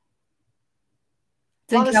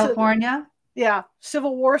 It's in California? Yeah,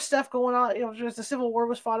 Civil War stuff going on. The Civil War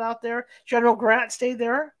was fought out there. General Grant stayed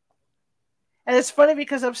there. And it's funny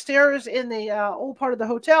because upstairs in the old part of the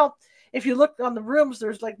hotel, if you look on the rooms,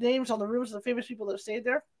 there's like names on the rooms of the famous people that stayed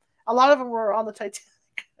there. A lot of them were on the Titanic.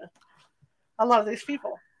 A lot of these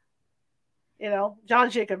people.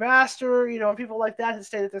 John Jacob Astor, and people like that had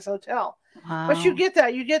stayed at this hotel. Wow. But you get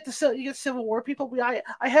that. You get Civil War people. I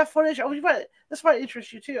have footage. This might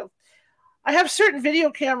interest you too. I have certain video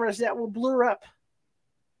cameras that will blur up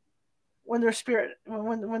when there's spirit,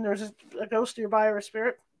 when there's a ghost nearby or a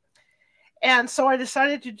spirit. And so I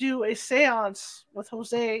decided to do a seance with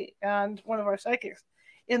Jose and one of our psychics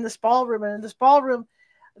in this ballroom. And in this ballroom,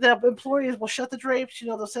 the employees will shut the drapes.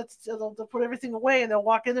 They'll put everything away, and they'll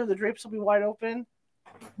walk in there. The drapes will be wide open.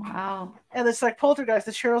 Wow. And it's like poltergeist.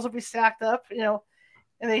 The chairs will be stacked up, and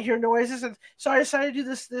they hear noises. And so I decided to do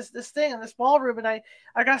this thing in this ballroom, and I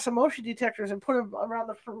got some motion detectors and put them around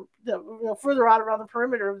the further out around the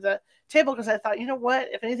perimeter of the table, because I thought, what,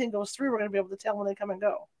 if anything goes through, we're going to be able to tell when they come and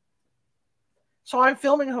go. So I'm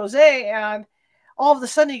filming Jose, and all of a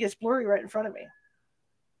sudden he gets blurry right in front of me.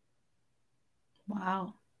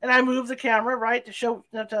 Wow. And I move the camera right to show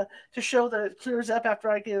that it clears up after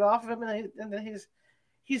I get it off of him, and then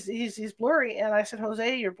he's blurry. And I said,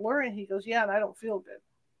 Jose, you're blurry. And he goes, yeah, and I don't feel good.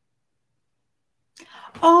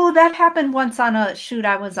 Oh, that happened once on a shoot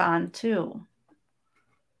I was on too.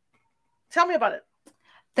 Tell me about it.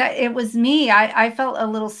 That it was me. I felt a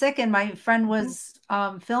little sick, and my friend was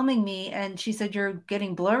filming me, and she said, you're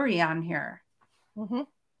getting blurry on here. Mm-hmm.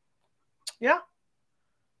 Yeah.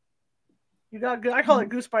 You got good. I call it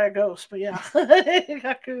goose by a ghost, but yeah, you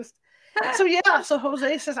got goosed. So yeah, so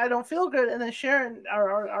Jose says, I don't feel good. And then Sharon,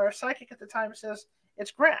 our psychic at the time, says,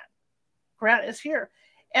 it's Grant. Grant is here.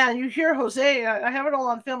 And you hear Jose, I have it all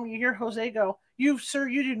on film, you hear Jose go, sir,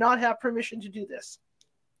 you do not have permission to do this.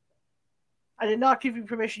 I did not give you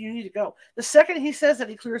permission, you need to go. The second he says that,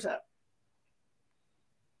 he clears up.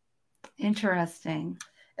 Interesting.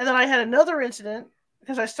 And then I had another incident,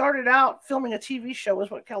 because I started out filming a TV show, was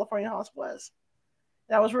what California House was.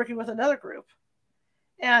 And I was working with another group.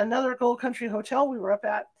 And another Gold Country hotel we were up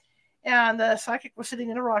at. And the psychic was sitting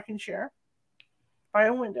in a rocking chair by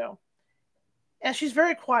a window. And she's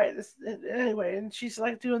very quiet anyway, and she's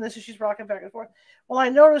like doing this, and she's rocking back and forth. Well, I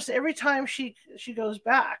noticed every time she goes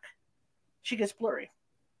back, she gets blurry.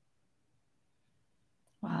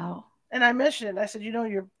 Wow. And I mentioned it. I said,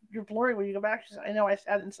 you're blurry when you go back. She said, I know, I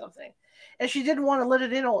sat in something. And she didn't want to let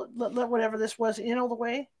it in, let whatever this was in all the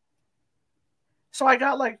way. So I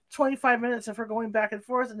got like 25 minutes of her going back and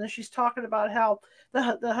forth, and then she's talking about how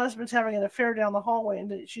the husband's having an affair down the hallway,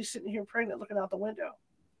 and she's sitting here pregnant looking out the window.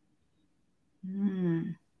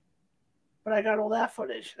 But I got all that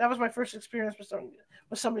footage. That was my first experience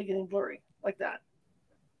with somebody getting blurry like that.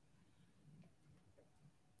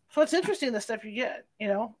 So it's interesting, the stuff you get,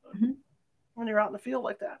 when you're out in the field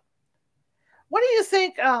like that. What do you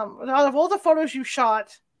think, out of all the photos you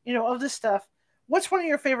shot, of this stuff, what's one of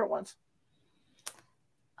your favorite ones?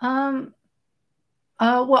 One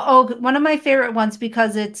of my favorite ones,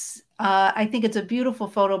 because it's, I think it's a beautiful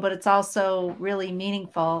photo, but it's also really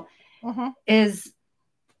meaningful, is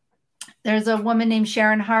there's a woman named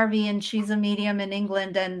Sharon Harvey, and she's a medium in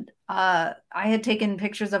England. And I had taken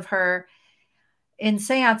pictures of her in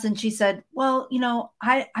seance, and she said, well,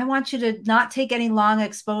 I want you to not take any long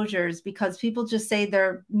exposures, because people just say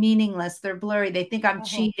they're meaningless, they're blurry, they think I'm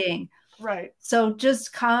cheating. Right. So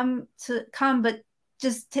just come, but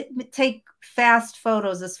just take fast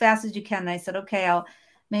photos, as fast as you can. And I said, okay, I'll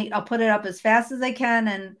put it up as fast as I can,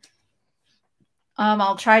 and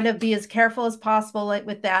I'll try to be as careful as possible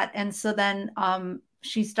with that. And so then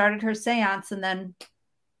she started her seance, and then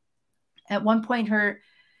at one point her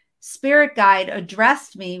spirit guide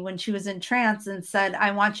addressed me when she was in trance and said,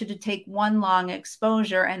 I want you to take one long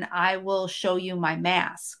exposure, and I will show you my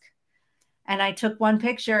mask. And I took one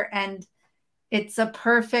picture, and it's a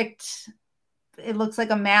perfect, it looks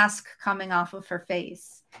like a mask coming off of her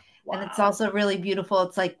face. Wow. And it's also really beautiful.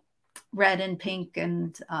 It's like red and pink.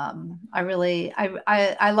 And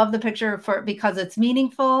I love the picture because it's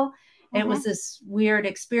meaningful. It was this weird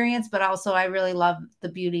experience, but also I really love the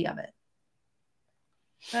beauty of it.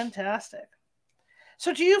 Fantastic.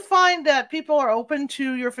 So do you find that people are open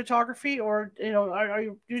to your photography, or,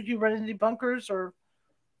 do you run into bunkers, or?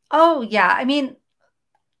 Oh yeah. I mean,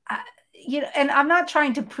 and I'm not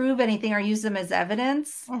trying to prove anything or use them as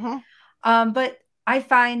evidence. But I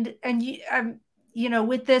find, and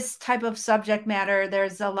with this type of subject matter,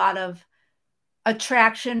 there's a lot of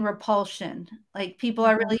attraction, repulsion. Like people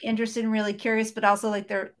are really interested and really curious, but also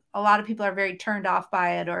like a lot of people are very turned off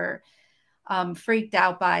by it, or freaked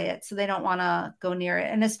out by it. So they don't want to go near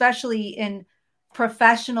it. And especially in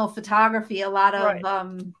professional photography, a lot of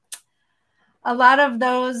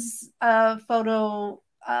those photo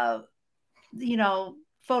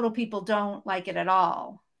people don't like it at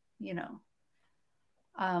all,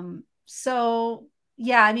 so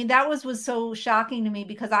yeah, I mean, that was so shocking to me,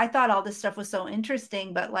 because I thought all this stuff was so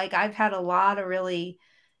interesting, but like I've had a lot of really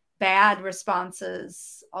bad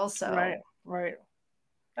responses also. Right.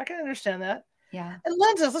 I can understand that. Yeah. And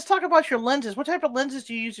lenses, let's talk about your lenses. What type of lenses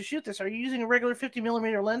do you use to shoot this? Are you using a regular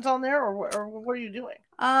 50mm lens on there, or what are you doing?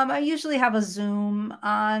 I usually have a zoom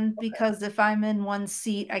on, because if I'm in one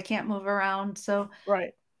seat, I can't move around. So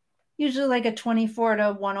right. Usually like a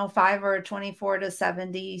 24-105 or a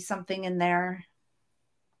 24-70, something in there.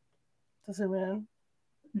 To zoom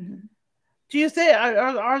in. Do you think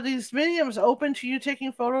are these mediums open to you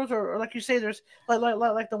taking photos, or like you say, there's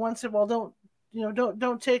like the one said, well, don't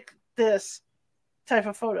take this type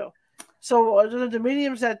of photo. So are the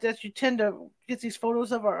mediums that you tend to get these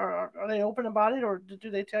photos of, are they open about it, or do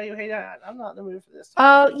they tell you, hey, I'm not in the mood for this?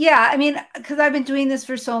 Oh yeah, I mean, because I've been doing this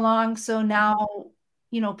for so long, so now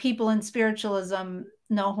people in spiritualism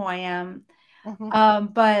know who I am.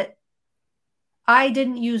 But I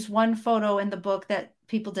didn't use one photo in the book that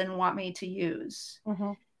people didn't want me to use.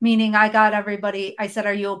 Meaning I got everybody, I said,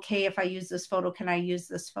 are you okay if I use this photo? Can I use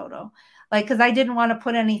this photo? Like, because I didn't want to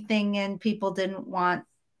put anything in people didn't want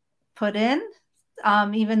put in,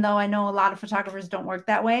 even though I know a lot of photographers don't work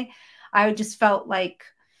that way. I just felt like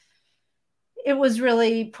it was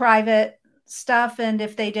really private stuff, and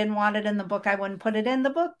if they didn't want it in the book, I wouldn't put it in the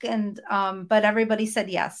book. And but everybody said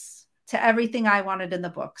yes to everything I wanted in the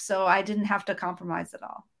book, so I didn't have to compromise at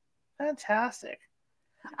all. Fantastic.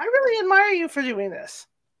 I really admire you for doing this.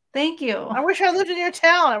 Thank you. I wish I lived in your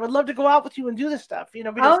town. I would love to go out with you and do this stuff,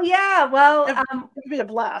 because Oh yeah, well, it would be a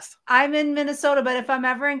blast. I'm in Minnesota, but if I'm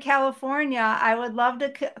ever in California, I would love to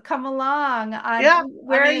come along. Yeah,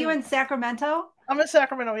 Where are you, in Sacramento? I'm in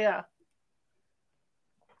Sacramento, yeah.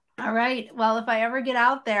 All right. Well, if I ever get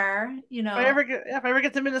out there, if I ever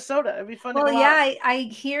get to Minnesota, it'd be fun to go yeah, out. I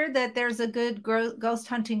hear that there's a good ghost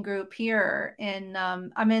hunting group here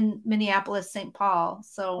I'm in Minneapolis, St. Paul.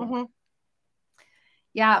 So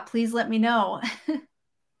yeah, please let me know.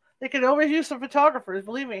 They could always use some photographers,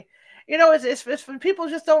 believe me. It's when people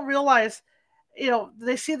just don't realize,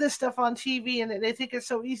 they see this stuff on TV and they think it's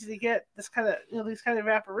so easy to get this kind of, these kind of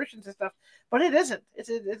apparitions and stuff, but it isn't.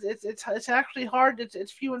 It's actually hard.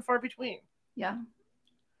 It's few and far between. Yeah.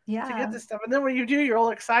 To get this stuff, and then when you do, you're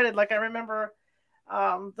all excited. Like I remember,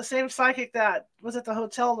 the same psychic that was at the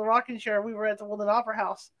hotel in the rocking chair. We were at the Woodland Opera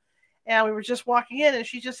House, and we were just walking in, and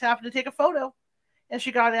she just happened to take a photo, and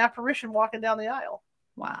she got an apparition walking down the aisle.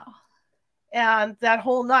 Wow. And that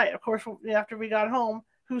whole night, of course, after we got home,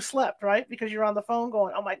 who slept, right? Because you're on the phone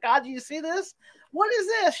going, oh my God, do you see this? What is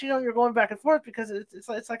this? You're going back and forth because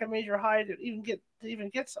it's like a major high to even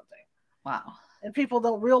get something. Wow. And people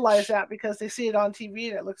don't realize that because they see it on TV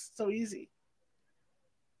and it looks so easy.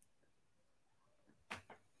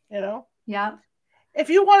 Yeah. If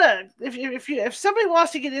you want to, if somebody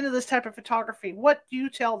wants to get into this type of photography, what do you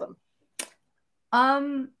tell them?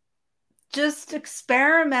 Just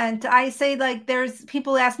experiment. I say, like, there's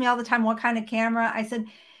people ask me all the time, what kind of camera? I said,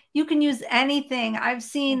 you can use anything. I've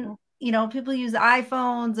seen, people use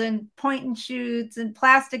iPhones and point and shoots and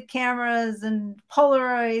plastic cameras and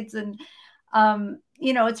Polaroids. And,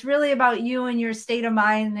 it's really about you and your state of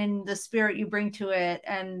mind and the spirit you bring to it.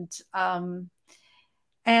 And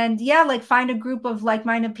yeah, like find a group of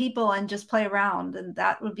like-minded people and just play around. And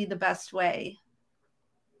that would be the best way.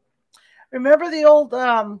 Remember the old,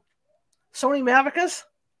 Sony Mavicas?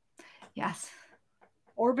 Yes.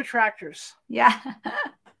 Orb attractors. Yeah.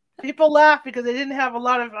 People laugh because they didn't have a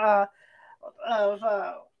lot of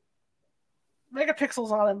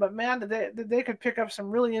megapixels on them, but man, they could pick up some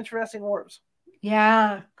really interesting orbs.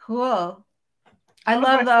 Yeah, cool. I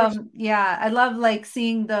love like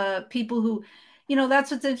seeing the people who,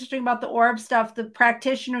 that's what's interesting about the orb stuff. The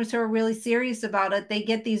practitioners who are really serious about it, they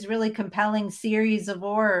get these really compelling series of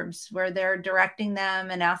orbs where they're directing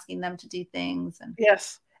them and asking them to do things. And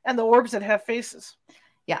yes, and the orbs that have faces.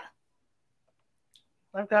 Yeah,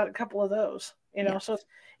 I've got a couple of those. So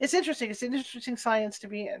it's interesting. It's an interesting science to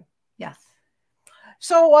be in. Yes.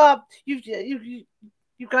 So you've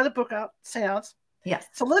got a book out, Seance. Yes.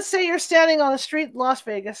 So let's say you're standing on a street in Las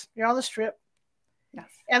Vegas. You're on the Strip. Yes.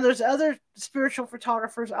 And there's other spiritual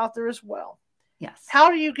photographers out there as well. Yes. How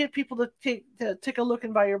do you get people to take a look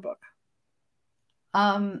and buy your book?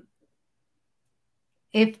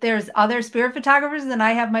 If there's other spirit photographers, then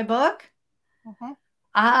I have my book. Mm-hmm.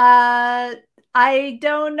 I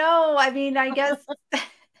don't know. I mean, I guess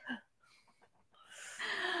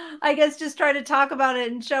just try to talk about it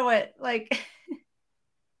and show it. Like,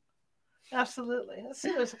 absolutely. Let's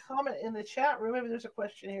see. There's a comment in the chat room. Maybe there's a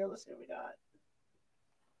question here. Let's see what we got.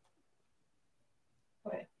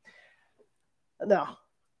 Okay. No,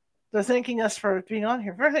 they're thanking us for being on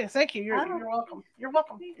here. Thank you. You're welcome. You're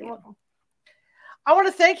welcome. You're welcome. I want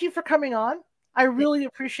to thank you for coming on. I really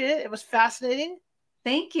appreciate it. It was fascinating.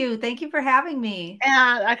 Thank you. Thank you for having me.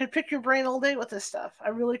 And I could pick your brain all day with this stuff. I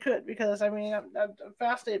really could, because I'm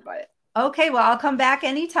fascinated by it. Okay, well, I'll come back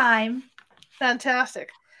anytime. Fantastic.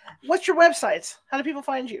 What's your websites? How do people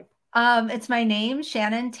find you? It's my name,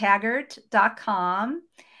 ShannonTaggert.com.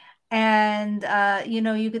 And,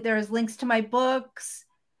 there's links to my books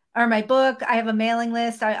or my book. I have a mailing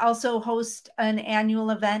list. I also host an annual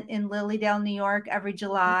event in Lilydale, New York every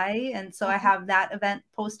July. And so I have that event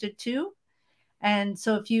posted too. And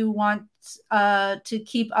so if you want to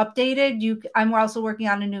keep updated, I'm also working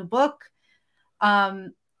on a new book.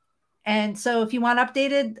 And so if you want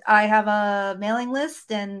updated, I have a mailing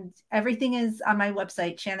list and everything is on my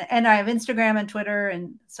website, Shannon. And I have Instagram and Twitter.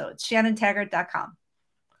 And so it's ShannonTaggert.com.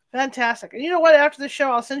 Fantastic. And you know what? After the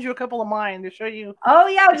show, I'll send you a couple of mine to show you. Oh,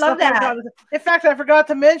 yeah. I love that. In fact, I forgot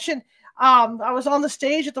to mention, I was on the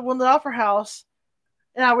stage at the Woodland Opera House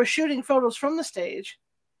and I was shooting photos from the stage.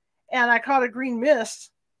 And I caught a green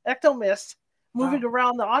mist, ecto mist, moving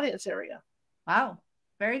around the audience area. Wow.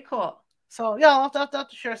 Very cool. So, yeah, I'll have to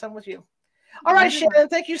share some with you. All right, Shannon,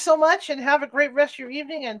 thank you so much, and have a great rest of your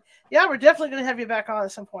evening. And, yeah, we're definitely going to have you back on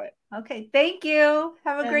at some point. Okay, thank you.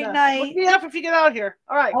 Have a great night. Look me up if you get out here.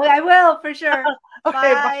 All right. Oh, I will, for sure.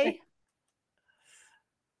 Okay, bye.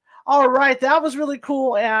 All right, that was really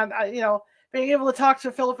cool. And, being able to talk to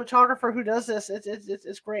a fellow photographer who does this,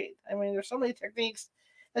 it's great. I mean, there's so many techniques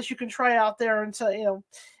that you can try out there, and so and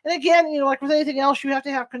again, like with anything else, you have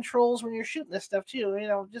to have controls when you're shooting this stuff too.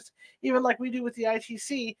 Just even like we do with the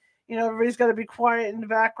ITC, everybody's got to be quiet in the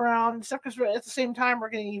background and stuff because at the same time we're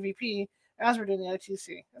getting EVP as we're doing the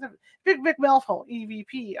ITC. Big mouthful,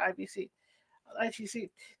 EVP, IVC. ITC.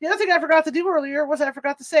 The other thing I forgot to do earlier was I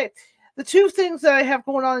forgot to say the two things that I have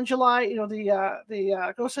going on in July.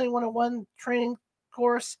 The Ghost Hunting 101 training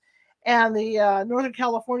course and the Northern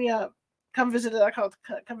California come visit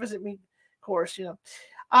me course.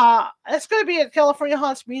 It's going to be at California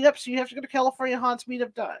Haunts Meetup, so you have to go to California Haunts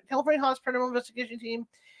Meetup, California Haunts Paranormal Investigation Team,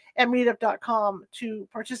 and Meetup.com to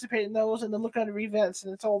participate in those, and then look under events,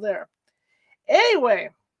 and it's all there. Anyway.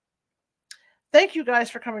 Thank you guys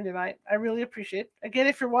for coming tonight. I really appreciate it. Again,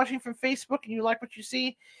 if you're watching from Facebook and you like what you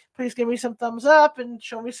see, please give me some thumbs up and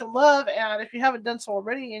show me some love. And if you haven't done so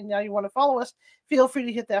already and now you want to follow us, feel free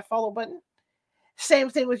to hit that follow button. Same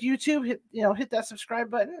thing with YouTube. Hit that subscribe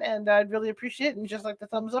button, and I'd really appreciate it. And just like the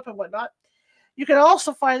thumbs up and whatnot. You can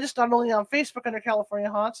also find us not only on Facebook under California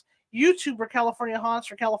Haunts, YouTube or California Haunts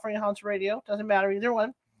or California Haunts Radio. Doesn't matter either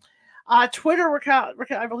one. Twitter,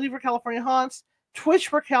 I believe we're California Haunts.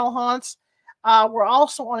 Twitch, we're Cal Haunts. We're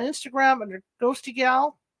also on Instagram under Ghosty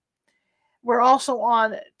Gal. We're also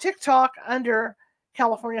on TikTok under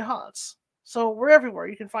California Haunts. So we're everywhere.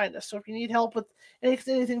 You can find us. So if you need help with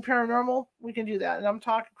anything paranormal, we can do that. And I'm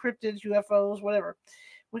talking cryptids, UFOs, whatever.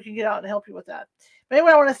 We can get out and help you with that. But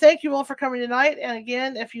anyway, I want to thank you all for coming tonight. And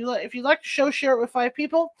again, if you like the show, share it with 5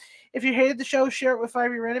 people. If you hated the show, share it with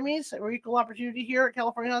 5 of your enemies. We're equal opportunity here at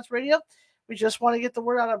California Haunts Radio. We just want to get the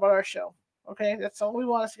word out about our show. Okay, that's all we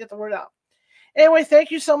want is to get the word out. Anyway,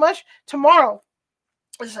 thank you so much. Tomorrow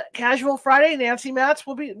is Casual Friday.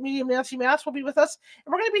 Medium Nancy Matz will be with us.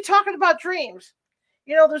 And we're going to be talking about dreams.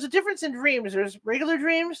 There's a difference in dreams. There's regular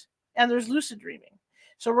dreams and there's lucid dreaming.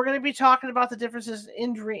 So we're going to be talking about the differences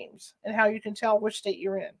in dreams and how you can tell which state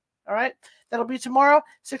you're in. All right. That'll be tomorrow,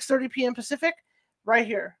 6:30 p.m. Pacific, right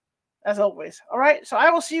here, as always. All right. So I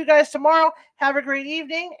will see you guys tomorrow. Have a great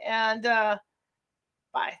evening, and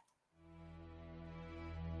bye.